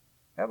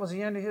 That was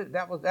the end of his.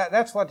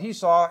 That's what he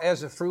saw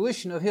as a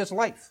fruition of his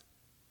life.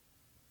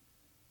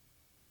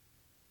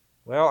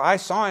 Well, I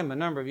saw him a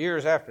number of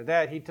years after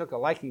that. He took a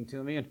liking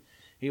to me, and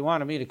he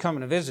wanted me to come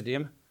and visit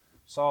him.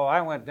 So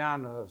I went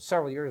down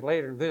several years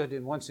later and visited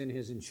him once in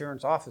his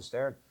insurance office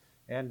there,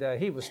 and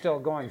he was still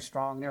going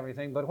strong and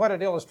everything. But what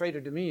it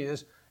illustrated to me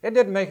is it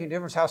didn't make any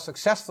difference how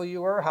successful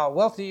you were, how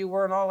wealthy you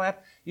were and all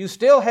that. You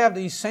still have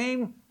these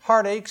same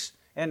heartaches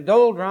and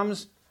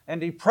doldrums and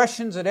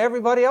depressions that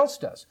everybody else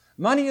does.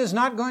 Money is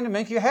not going to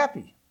make you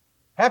happy.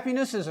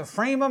 Happiness is a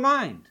frame of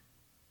mind.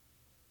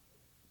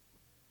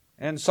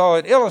 And so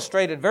it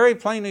illustrated very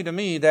plainly to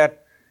me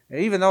that,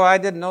 even though I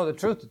didn't know the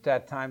truth at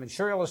that time, it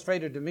sure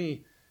illustrated to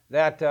me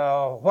that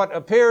what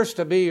appears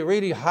to be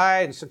really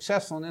high and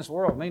successful in this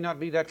world may not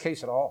be that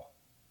case at all.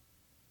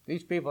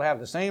 These people have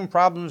the same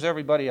problems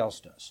everybody else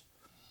does.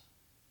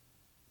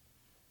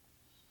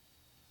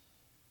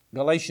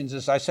 Galatians,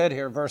 as I said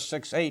here,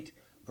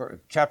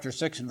 chapter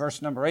 6 and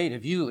verse number 8,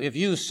 if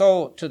you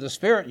sow to the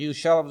Spirit, you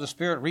shall of the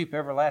Spirit reap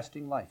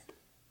everlasting life.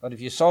 But if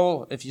you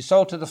sow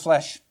to the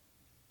flesh,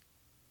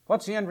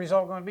 what's the end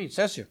result going to be? It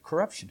says here,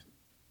 corruption.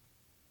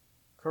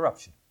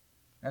 Corruption.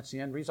 That's the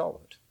end result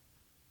of it.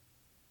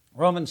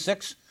 Romans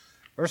 6,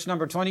 verse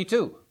number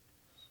 22.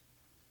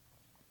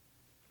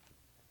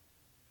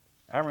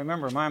 I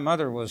remember my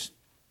mother was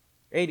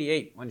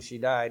 88 when she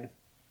died,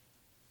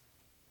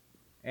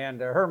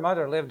 and her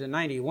mother lived to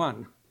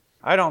 91.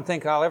 I don't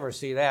think I'll ever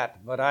see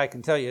that, but I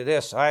can tell you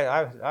this,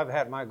 I've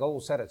had my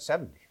goal set at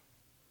 70.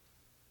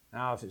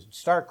 Now, if you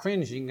start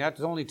cringing,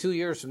 that's only 2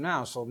 years from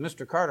now, so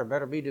Mr. Carter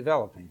better be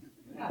developing.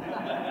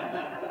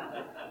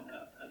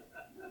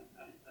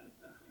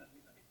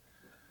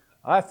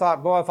 I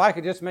thought, boy, if I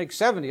could just make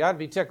 70, I'd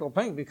be tickled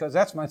pink, because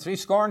that's my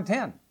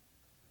 10.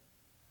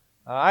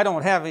 I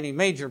don't have any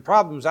major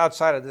problems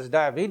outside of this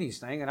diabetes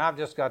thing, and I've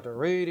just got to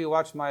really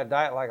watch my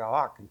diet like a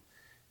hawk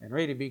and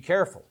really be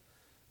careful.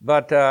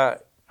 But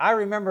I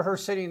remember her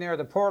sitting there,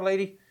 the poor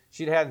lady.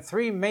 She'd had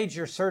 3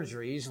 major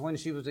surgeries. When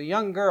she was a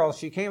young girl,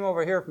 she came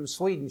over here from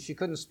Sweden. She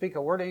couldn't speak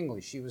a word of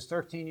English. She was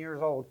 13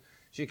 years old.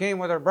 She came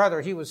with her brother.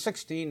 He was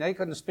 16. They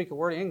couldn't speak a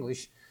word of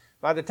English.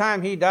 By the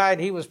time he died,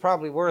 he was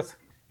probably worth,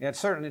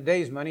 certainly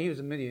today's money, he was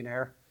a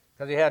millionaire,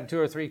 because he had 2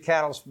 or 3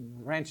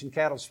 ranch and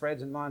cattle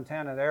spreads in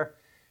Montana there.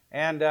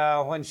 And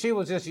when she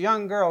was this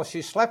young girl,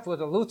 she slept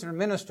with a Lutheran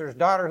minister's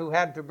daughter who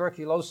had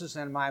tuberculosis,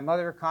 and my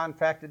mother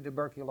contracted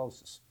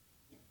tuberculosis.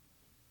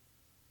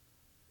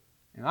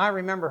 And I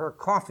remember her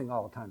coughing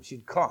all the time.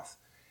 She'd cough.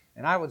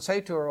 And I would say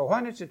to her, "Well,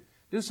 why don't you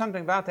do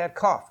something about that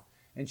cough?"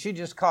 And she'd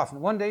just cough.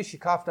 And one day she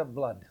coughed up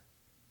blood.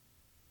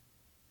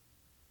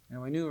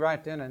 And we knew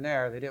right then and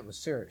there that it was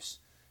serious.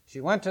 She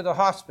went to the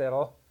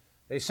hospital.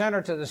 They sent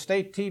her to the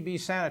state TB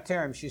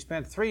sanitarium. She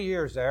spent 3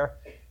 years there.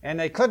 And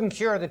they couldn't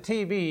cure the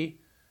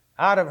TB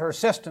out of her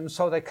system,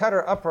 so they cut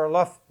her upper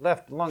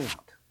left lung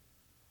out.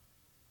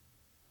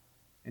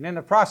 And in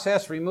the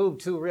process, removed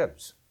 2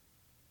 ribs.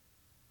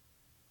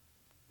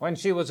 When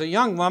she was a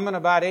young woman,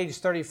 about age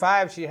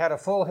 35, she had a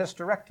full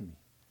hysterectomy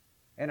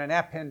and an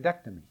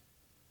appendectomy.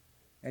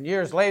 And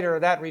years later,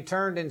 that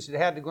returned, and she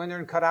had to go in there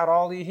and cut out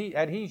all the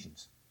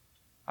adhesions.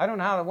 I don't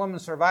know how the woman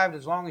survived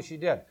as long as she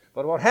did.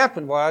 But what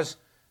happened was,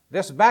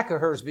 this back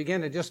of hers began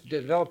to just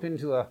develop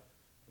into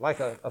like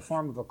a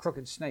form of a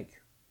crooked snake.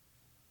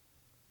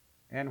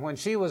 And when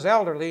she was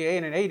elderly,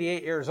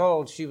 88 years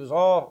old, she was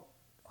all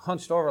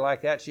hunched over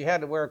like that. She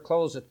had to wear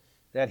clothes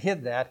that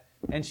hid that,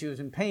 and she was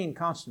in pain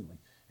constantly.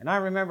 And I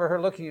remember her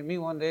looking at me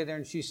one day there,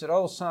 and she said,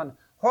 "Oh, son,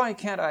 why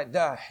can't I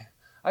die?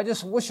 I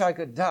just wish I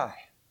could die."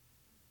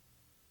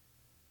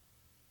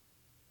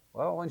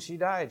 Well, when she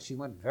died, she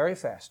went very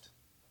fast.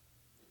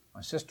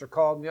 My sister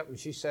called me up, and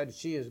she said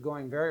she is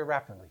going very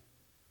rapidly.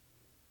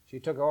 She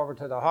took her over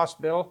to the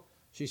hospital.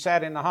 She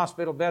sat in the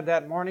hospital bed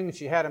that morning, and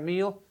she had a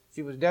meal.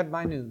 She was dead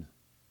by noon.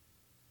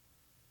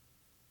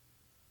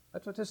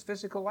 That's what this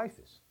physical life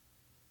is.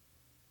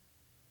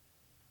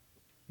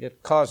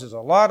 It causes a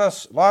lot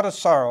of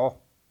sorrow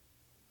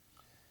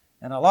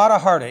and a lot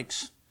of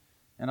heartaches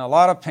and a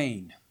lot of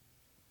pain.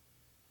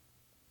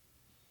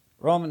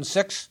 Romans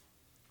 6,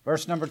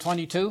 verse number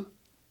 22.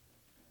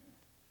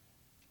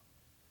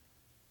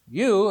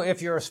 You,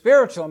 if you're a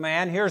spiritual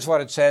man, here's what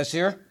it says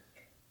here.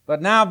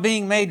 But now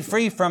being made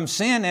free from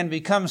sin and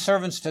become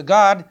servants to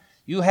God,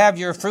 you have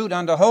your fruit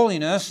unto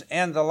holiness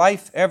and the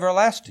life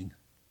everlasting.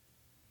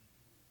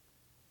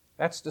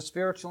 That's the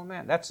spiritual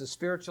man. That's the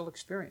spiritual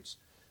experience.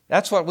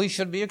 That's what we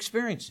should be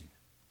experiencing.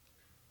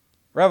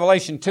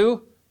 Revelation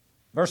 2,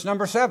 verse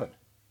number 7.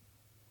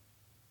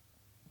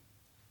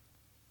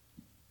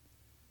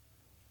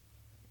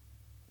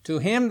 To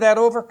him that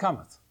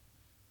overcometh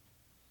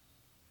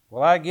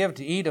will I give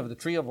to eat of the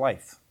tree of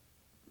life.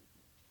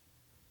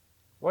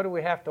 What do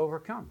we have to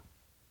overcome?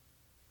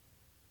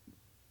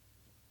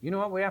 You know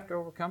what we have to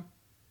overcome?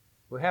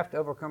 We have to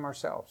overcome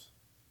ourselves.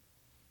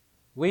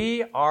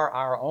 We are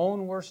our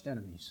own worst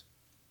enemies.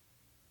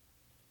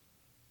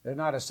 There's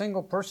not a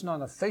single person on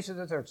the face of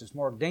the earth that's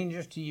more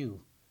dangerous to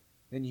you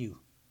than you,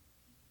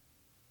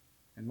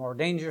 and more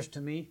dangerous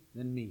to me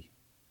than me.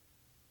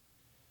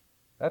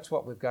 That's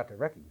what we've got to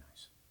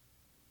recognize.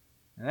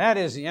 And that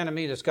is the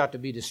enemy that's got to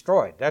be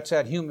destroyed. That's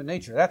that human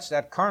nature. That's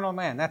that carnal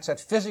man. That's that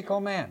physical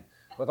man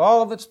with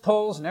all of its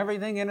pulls and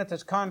everything in it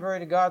that's contrary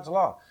to God's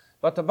law.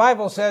 But the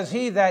Bible says,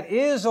 he that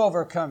is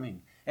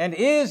overcoming and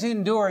is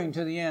enduring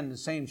to the end, the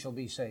same shall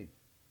be saved.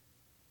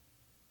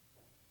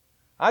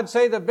 I'd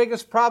say the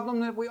biggest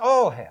problem that we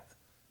all have,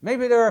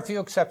 maybe there are a few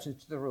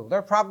exceptions to the rule,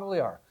 there probably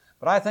are,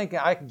 but I think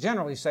I can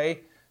generally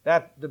say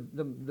that the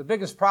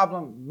biggest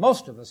problem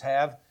most of us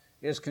have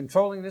is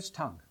controlling this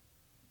tongue.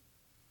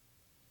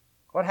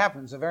 What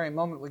happens the very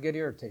moment we get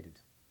irritated?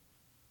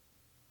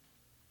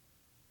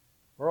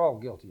 We're all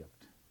guilty of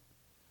it.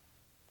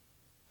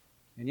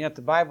 And yet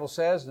the Bible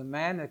says the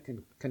man that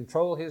can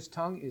control his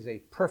tongue is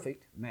a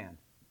perfect man.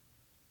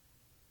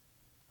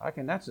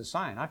 That's a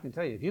sign. I can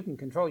tell you, if you can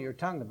control your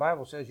tongue, the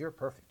Bible says you're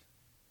perfect.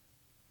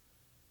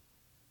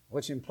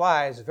 Which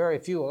implies very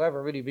few will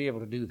ever really be able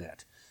to do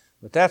that.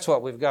 But that's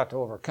what we've got to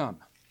overcome.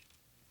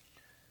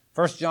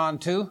 1 John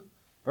 2,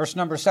 verse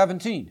number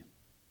 17.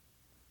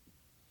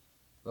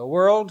 The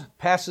world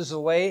passes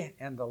away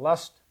and the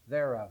lust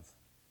thereof.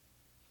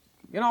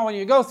 You know, when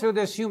you go through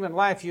this human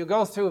life, you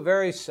go through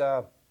various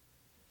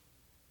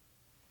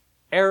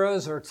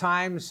eras or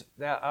times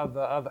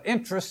of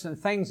interest and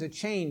things that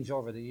change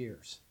over the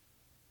years.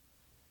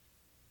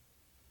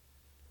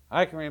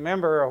 I can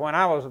remember when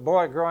I was a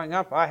boy growing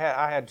up, I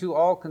had two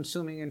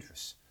all-consuming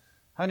interests,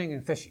 hunting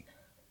and fishing.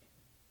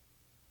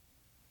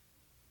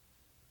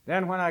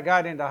 Then when I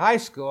got into high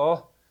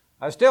school,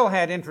 I still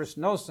had interest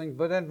in those things,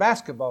 but then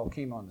basketball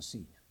came on the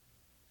scene.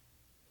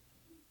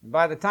 And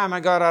by the time I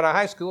got out of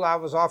high school, I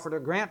was offered a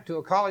grant to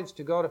a college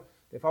to go to,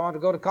 if I wanted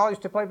to go to college,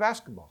 to play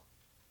basketball.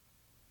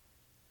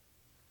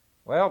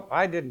 Well,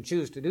 I didn't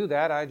choose to do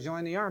that. I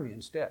joined the Army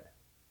instead.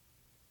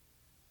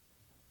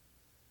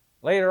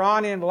 Later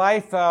on in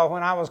life,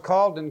 when I was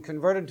called and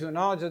converted to a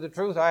knowledge of the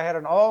truth, I had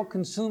an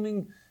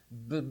all-consuming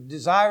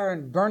desire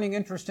and burning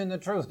interest in the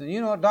truth. And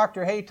you know what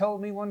Dr. Hay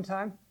told me one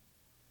time?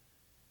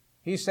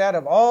 He said,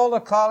 of all the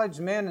college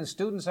men and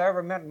students I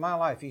ever met in my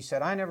life, he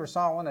said, I never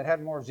saw one that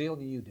had more zeal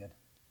than you did.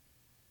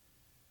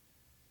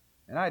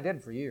 And I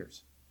did for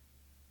years.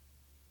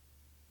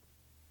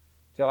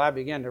 Till I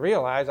began to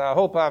realize, I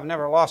hope I've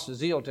never lost the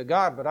zeal to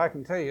God, but I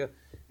can tell you,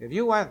 if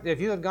you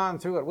had gone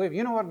through it with,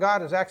 you know what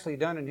God has actually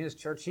done in His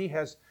church?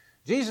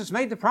 Jesus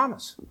made the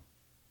promise.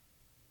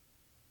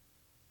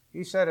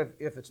 He said,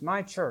 if it's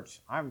my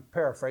church, I'm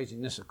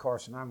paraphrasing this, of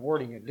course, and I'm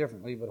wording it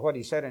differently, but what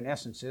He said in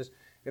essence is,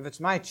 if it's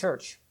my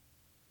church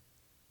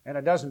and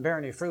it doesn't bear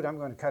any fruit, I'm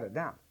going to cut it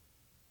down.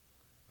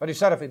 But He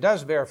said, if it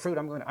does bear fruit,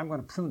 I'm going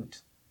to prune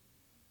it.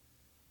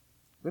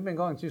 We've been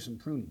going through some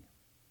pruning.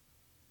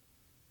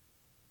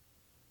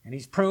 And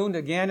He's pruned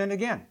again and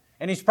again.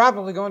 And He's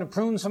probably going to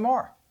prune some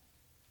more.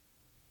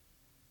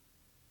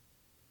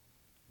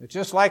 It's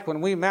just like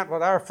when we met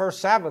with our first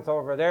Sabbath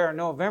over there in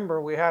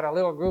November, we had a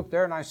little group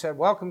there, and I said,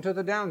 welcome to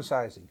the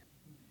downsizing.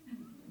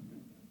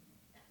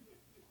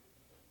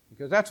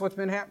 Because that's what's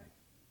been happening.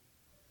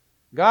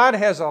 God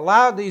has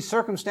allowed these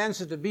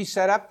circumstances to be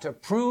set up to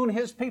prune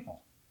His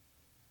people.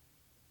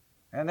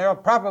 And it'll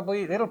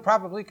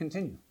probably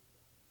continue.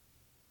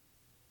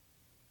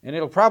 And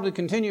it'll probably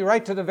continue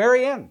right to the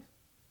very end.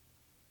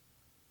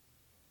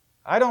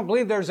 I don't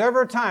believe there's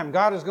ever a time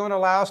God is going to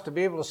allow us to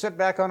be able to sit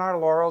back on our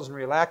laurels and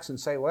relax and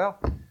say, well,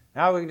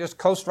 now we can just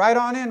coast right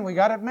on in. We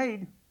got it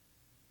made.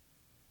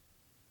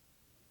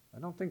 I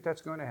don't think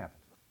that's going to happen.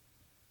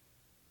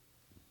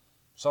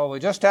 So we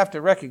just have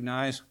to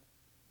recognize,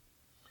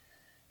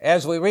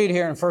 as we read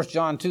here in 1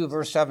 John 2,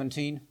 verse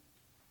 17,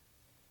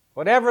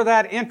 whatever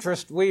that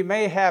interest we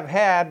may have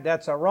had,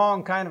 that's a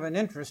wrong kind of an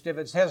interest. If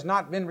it has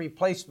not been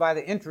replaced by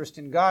the interest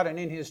in God and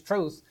in His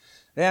truth,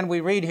 then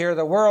we read here,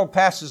 the world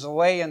passes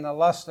away and the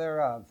lust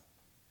thereof.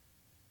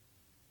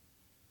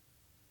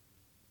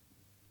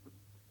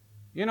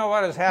 You know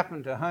what has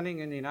happened to hunting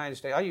in the United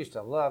States? I used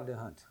to love to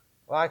hunt.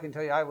 Well, I can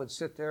tell you, I would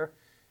sit there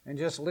and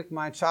just lick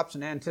my chops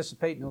and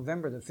anticipate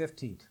November the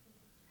 15th.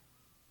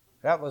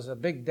 That was a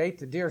big date.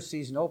 The deer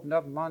season opened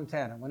up in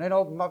Montana. When it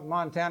opened up in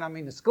Montana,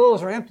 the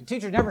schools were empty.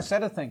 Teachers never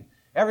said a thing.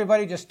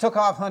 Everybody just took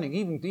off hunting,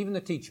 even the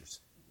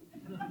teachers.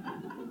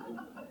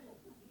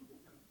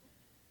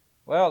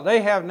 Well,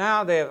 they have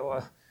now,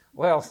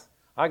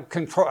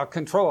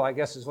 control, I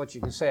guess is what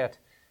you can say it.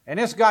 And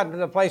it's gotten to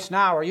the place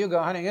now where you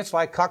go hunting, it's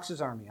like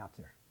Cox's Army out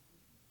there.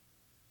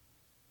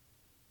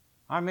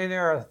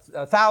 There are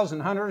 1,000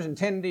 hunters and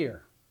 10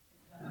 deer.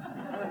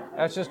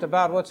 That's just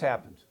about what's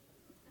happened.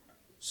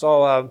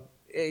 So,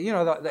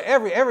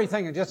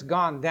 everything has just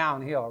gone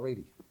downhill,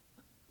 really.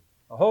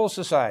 The whole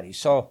society.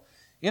 So,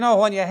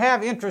 when you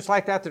have interests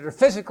like that are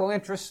physical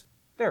interests,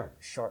 they're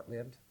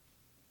short-lived.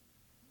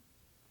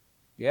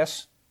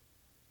 Yes?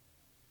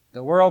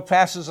 The world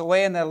passes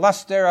away and the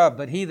lust thereof,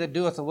 but he that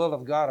doeth the will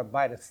of God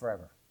abideth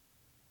forever.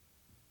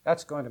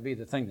 That's going to be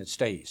the thing that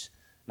stays,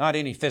 not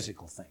any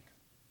physical thing.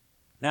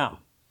 Now,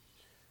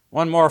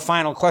 one more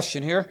final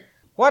question here.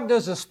 What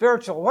is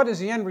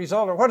the end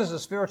result, or what does the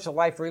spiritual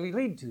life really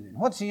lead to then?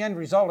 What's the end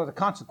result or the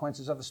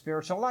consequences of a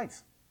spiritual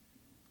life?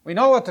 We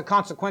know what the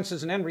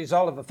consequences and end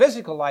result of a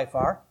physical life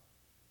are.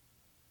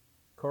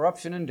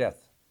 Corruption and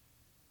death.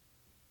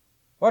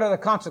 What are the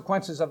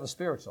consequences of a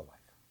spiritual life?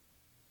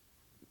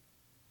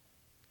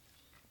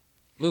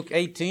 Luke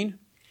 18,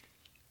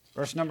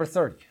 verse number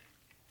 30.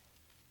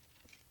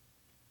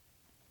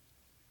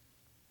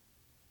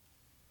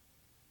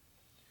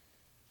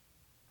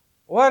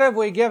 What have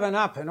we given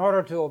up in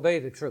order to obey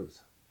the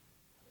truth?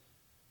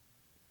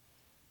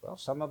 Well,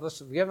 some of us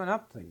have given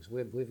up things.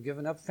 We've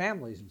given up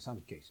families in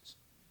some cases.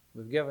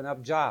 We've given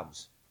up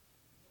jobs.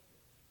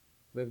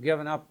 We've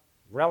given up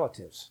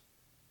relatives.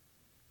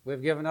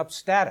 We've given up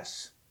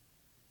status.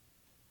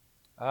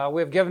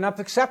 We've given up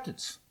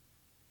acceptance.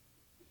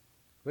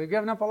 We've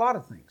given up a lot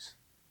of things.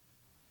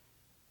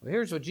 Well,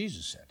 here's what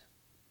Jesus said.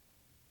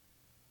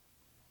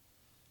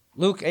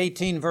 Luke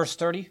 18, verse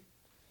 30.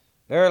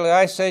 Verily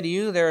I say to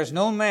you, there is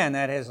no man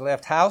that has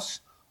left house,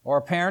 or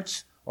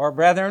parents, or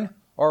brethren,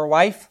 or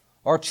wife,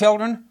 or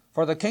children,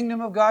 for the kingdom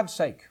of God's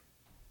sake.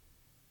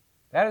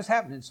 That has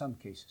happened in some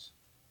cases.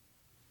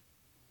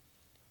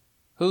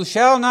 Who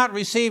shall not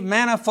receive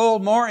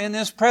manifold more in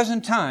this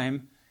present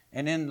time,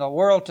 and in the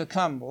world to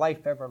come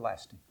life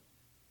everlasting.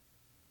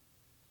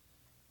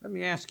 Let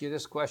me ask you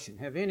this question.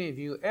 Have any of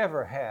you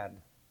ever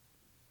had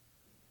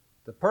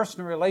the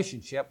personal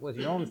relationship with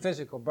your own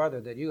physical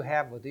brother that you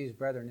have with these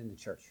brethren in the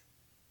church?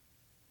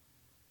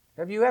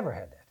 Have you ever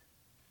had that?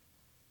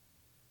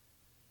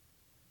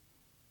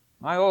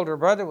 My older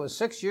brother was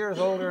 6 years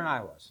older than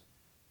I was.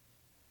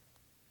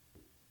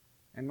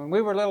 And when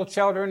we were little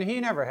children, he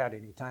never had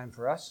any time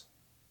for us.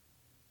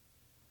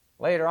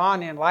 Later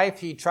on in life,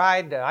 he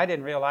tried, I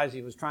didn't realize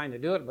he was trying to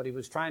do it, but he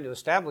was trying to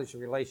establish a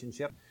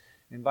relationship.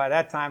 And by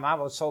that time, I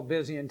was so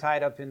busy and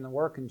tied up in the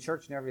work and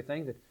church and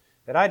everything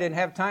that I didn't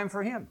have time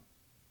for him.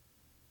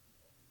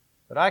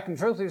 But I can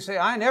truthfully say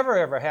I never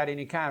ever had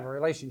any kind of a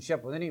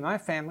relationship with any of my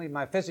family,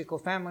 my physical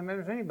family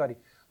members, anybody,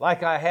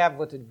 like I have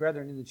with the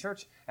brethren in the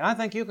church. And I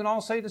think you can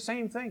all say the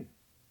same thing.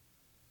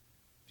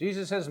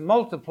 Jesus has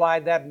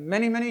multiplied that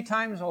many, many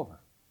times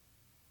over.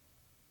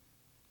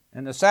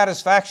 And the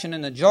satisfaction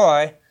and the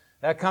joy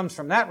that comes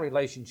from that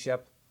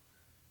relationship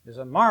is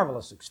a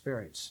marvelous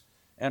experience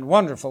and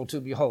wonderful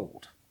to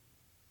behold.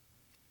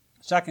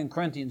 2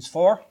 Corinthians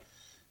 4,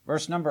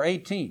 verse number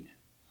 18.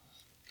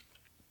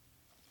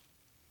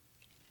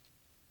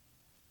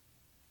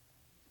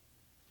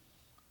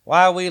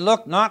 While we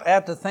look not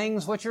at the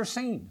things which are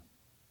seen.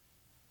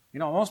 You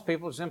know, most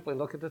people simply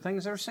look at the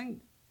things that are seen.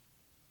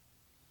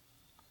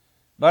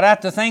 But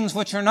at the things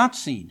which are not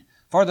seen.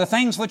 For the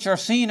things which are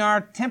seen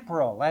are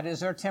temporal, that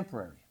is, they're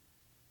temporary.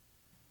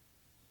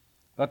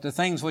 But the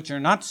things which are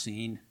not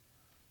seen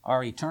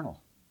are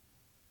eternal.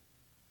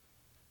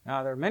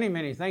 Now, there are many,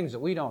 many things that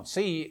we don't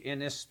see in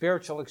this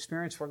spiritual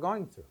experience we're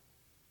going through.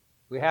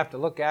 We have to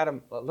look at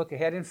them, look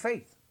ahead in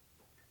faith.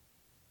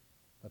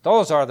 But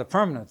those are the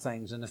permanent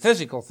things, and the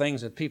physical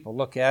things that people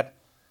look at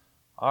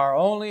are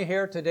only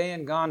here today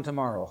and gone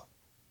tomorrow.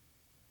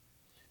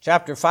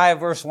 Chapter 5,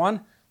 verse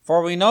 1,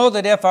 For we know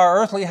that if our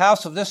earthly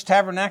house of this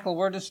tabernacle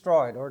were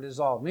destroyed or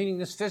dissolved, meaning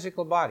this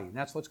physical body, and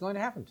that's what's going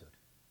to happen to it,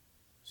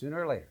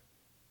 sooner or later.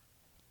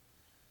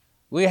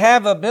 We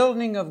have a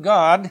building of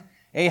God,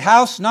 a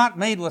house not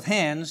made with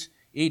hands,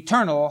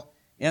 eternal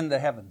in the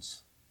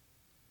heavens.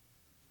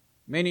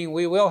 meaning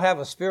we will have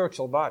a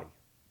spiritual body.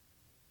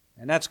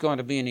 And that's going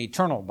to be an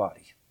eternal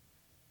body.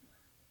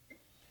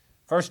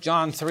 1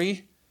 John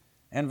 3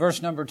 and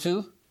verse number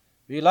 2.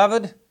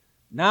 Beloved,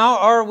 now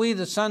are we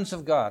the sons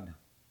of God.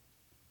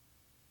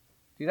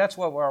 See, that's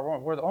what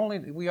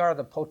we are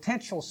the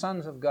potential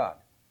sons of God.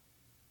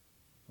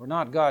 We're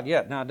not God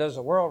yet. Now, does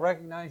the world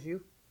recognize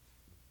you?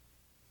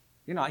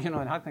 And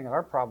I think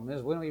our problem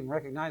is we don't even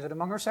recognize it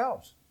among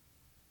ourselves.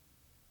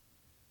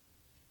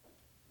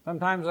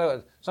 Sometimes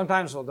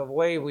the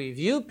way we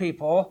view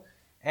people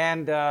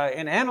and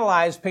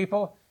analyze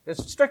people is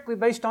strictly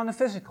based on the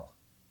physical.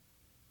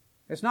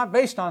 It's not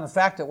based on the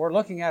fact that we're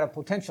looking at a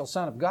potential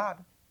son of God.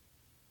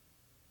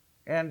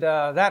 And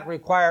that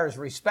requires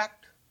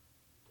respect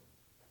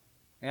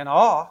and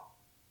awe.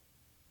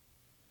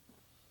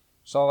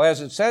 So as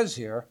it says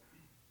here,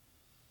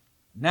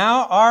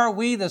 now are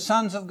we the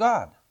sons of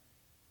God,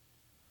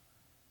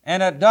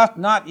 and it doth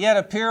not yet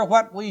appear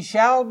what we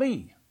shall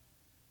be.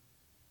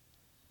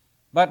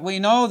 But we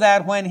know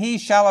that when He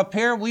shall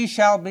appear, we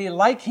shall be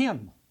like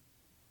Him.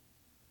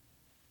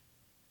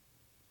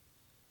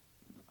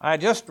 I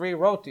just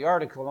rewrote the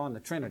article on the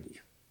Trinity.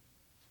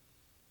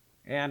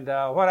 And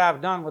what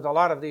I've done with a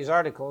lot of these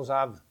articles,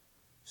 I've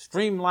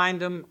streamlined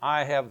them,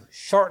 I have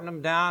shortened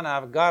them down,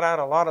 I've got out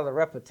a lot of the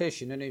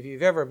repetition. And if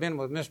you've ever been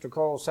with Mr.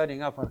 Cole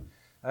setting up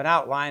an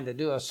outline to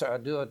do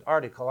an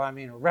article,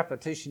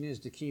 repetition is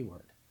the key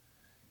word.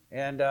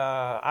 And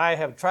I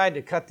have tried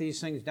to cut these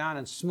things down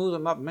and smooth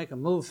them up and make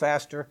them move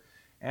faster.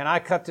 And I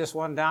cut this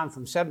one down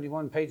from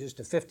 71 pages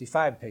to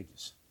 55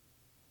 pages.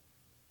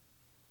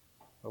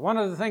 But one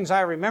of the things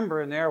I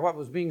remember in there, what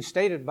was being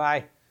stated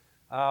by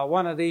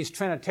one of these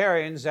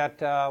Trinitarians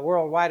that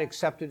worldwide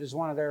accepted as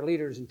one of their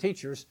leaders and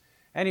teachers,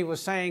 and he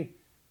was saying,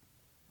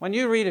 when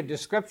you read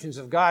descriptions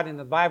of God in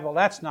the Bible,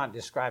 that's not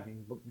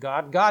describing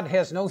God. God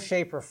has no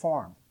shape or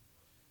form.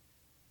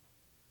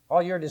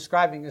 All you're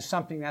describing is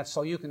something that's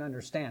so you can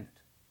understand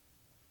it.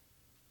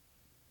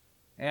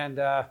 And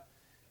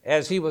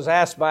as he was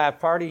asked by a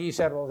party, he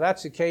said, well, if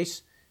that's the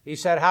case, he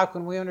said, how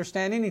can we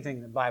understand anything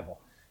in the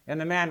Bible? And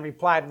the man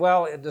replied,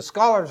 well, the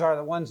scholars are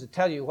the ones that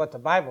tell you what the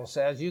Bible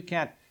says. You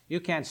can't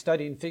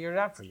study and figure it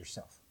out for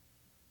yourself.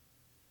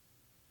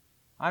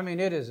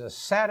 It is the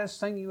saddest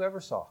thing you ever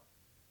saw.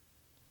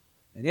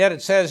 And yet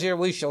it says here,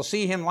 we shall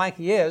see Him like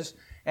He is.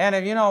 And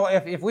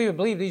if we would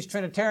believe these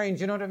Trinitarians,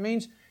 you know what it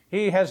means?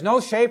 He has no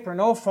shape or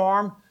no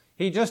form.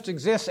 He just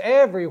exists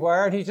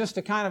everywhere. And He's just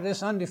a kind of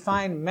this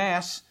undefined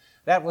mass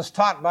that was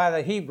taught by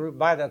the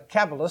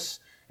Kabbalists,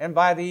 and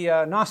by the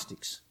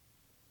Gnostics.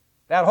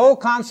 That whole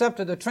concept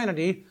of the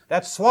Trinity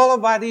that's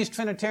swallowed by these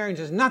Trinitarians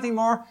is nothing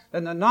more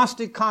than the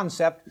Gnostic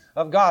concept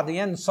of God,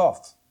 the Ein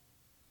Sof.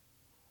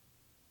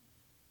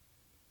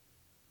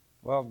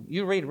 Well,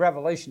 you read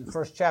Revelation, the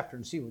first chapter,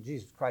 and see what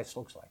Jesus Christ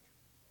looks like.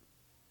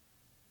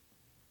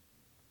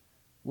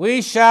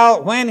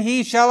 When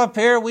He shall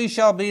appear, we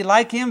shall be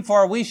like Him,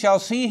 for we shall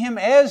see Him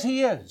as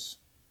He is.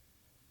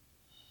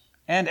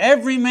 And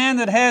every man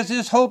that has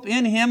this hope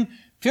in Him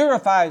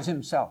purifies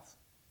himself,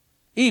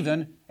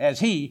 even as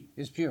He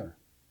is pure.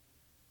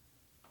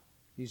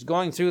 He's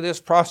going through this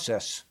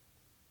process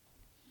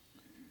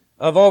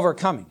of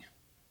overcoming.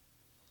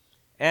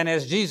 And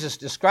as Jesus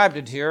described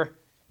it here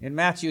in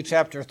Matthew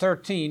chapter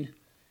 13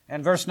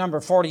 and verse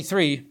number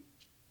 43,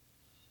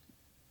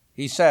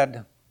 He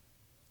said,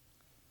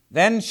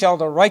 then shall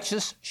the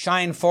righteous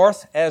shine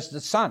forth as the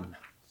sun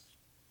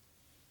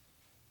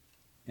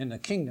in the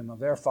kingdom of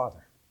their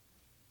Father.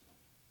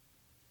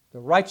 The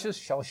righteous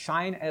shall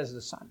shine as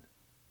the sun.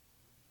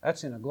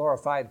 That's in a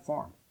glorified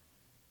form.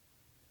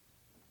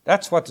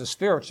 That's what the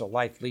spiritual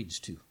life leads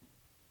to.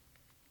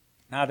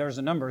 Now, there's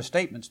a number of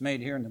statements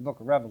made here in the book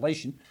of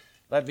Revelation.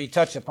 Let me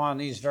touch upon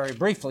these very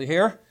briefly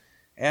here,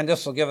 and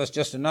this will give us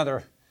just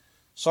another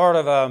sort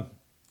of a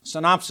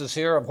synopsis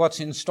here of what's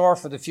in store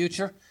for the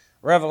future.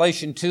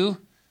 Revelation 2,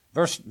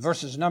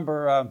 verses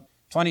number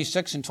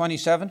 26 and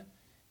 27.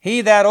 He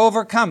that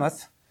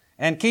overcometh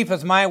and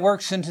keepeth my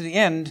works unto the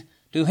end,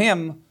 to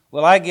him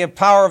will I give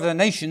power of the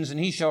nations, and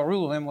he shall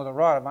rule them with a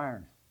rod of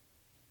iron.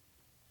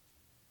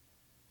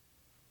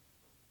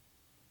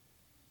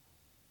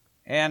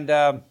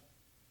 And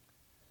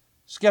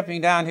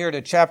skipping down here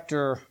to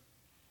chapter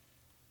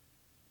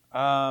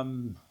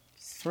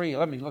 3,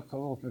 let me look a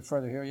little bit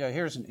further here. Yeah,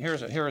 here's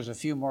a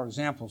few more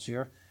examples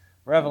here.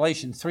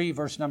 Revelation 3,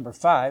 verse number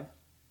 5.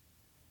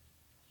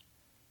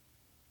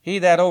 He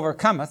that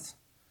overcometh,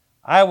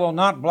 I will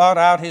not blot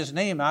out his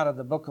name out of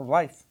the book of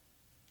life.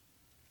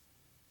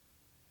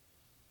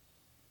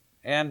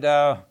 And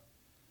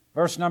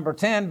verse number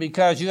 10,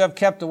 because you have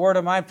kept the word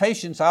of my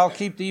patience, I'll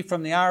keep thee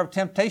from the hour of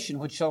temptation,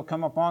 which shall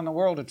come upon the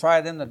world to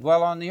try them that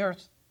dwell on the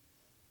earth.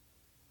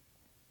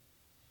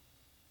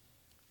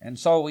 And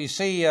so we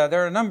see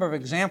there are a number of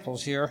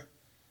examples here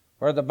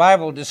where the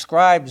Bible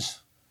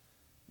describes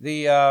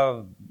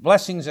the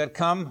blessings that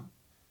come.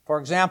 For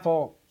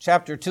example,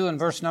 chapter 2 and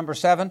verse number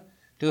 7,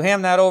 to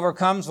him that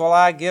overcomes will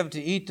I give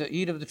to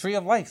eat of the tree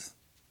of life.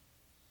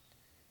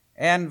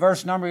 And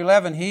verse number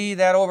 11, he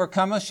that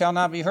overcometh shall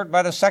not be hurt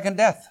by the second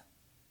death.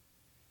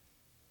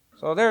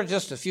 So there are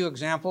just a few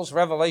examples.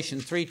 Revelation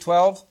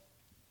 3:12.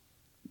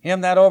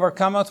 Him that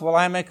overcometh will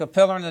I make a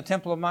pillar in the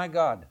temple of my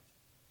God.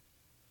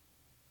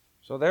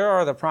 So there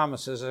are the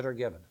promises that are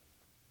given.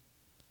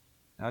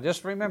 Now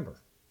just remember,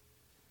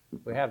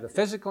 we have the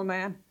physical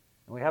man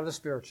and we have the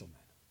spiritual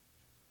man.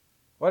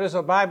 What does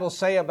the Bible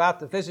say about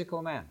the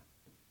physical man?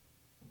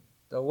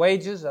 The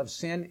wages of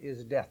sin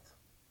is death.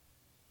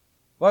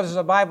 What does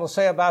the Bible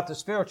say about the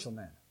spiritual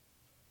man?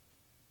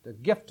 The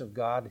gift of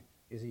God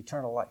is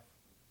eternal life.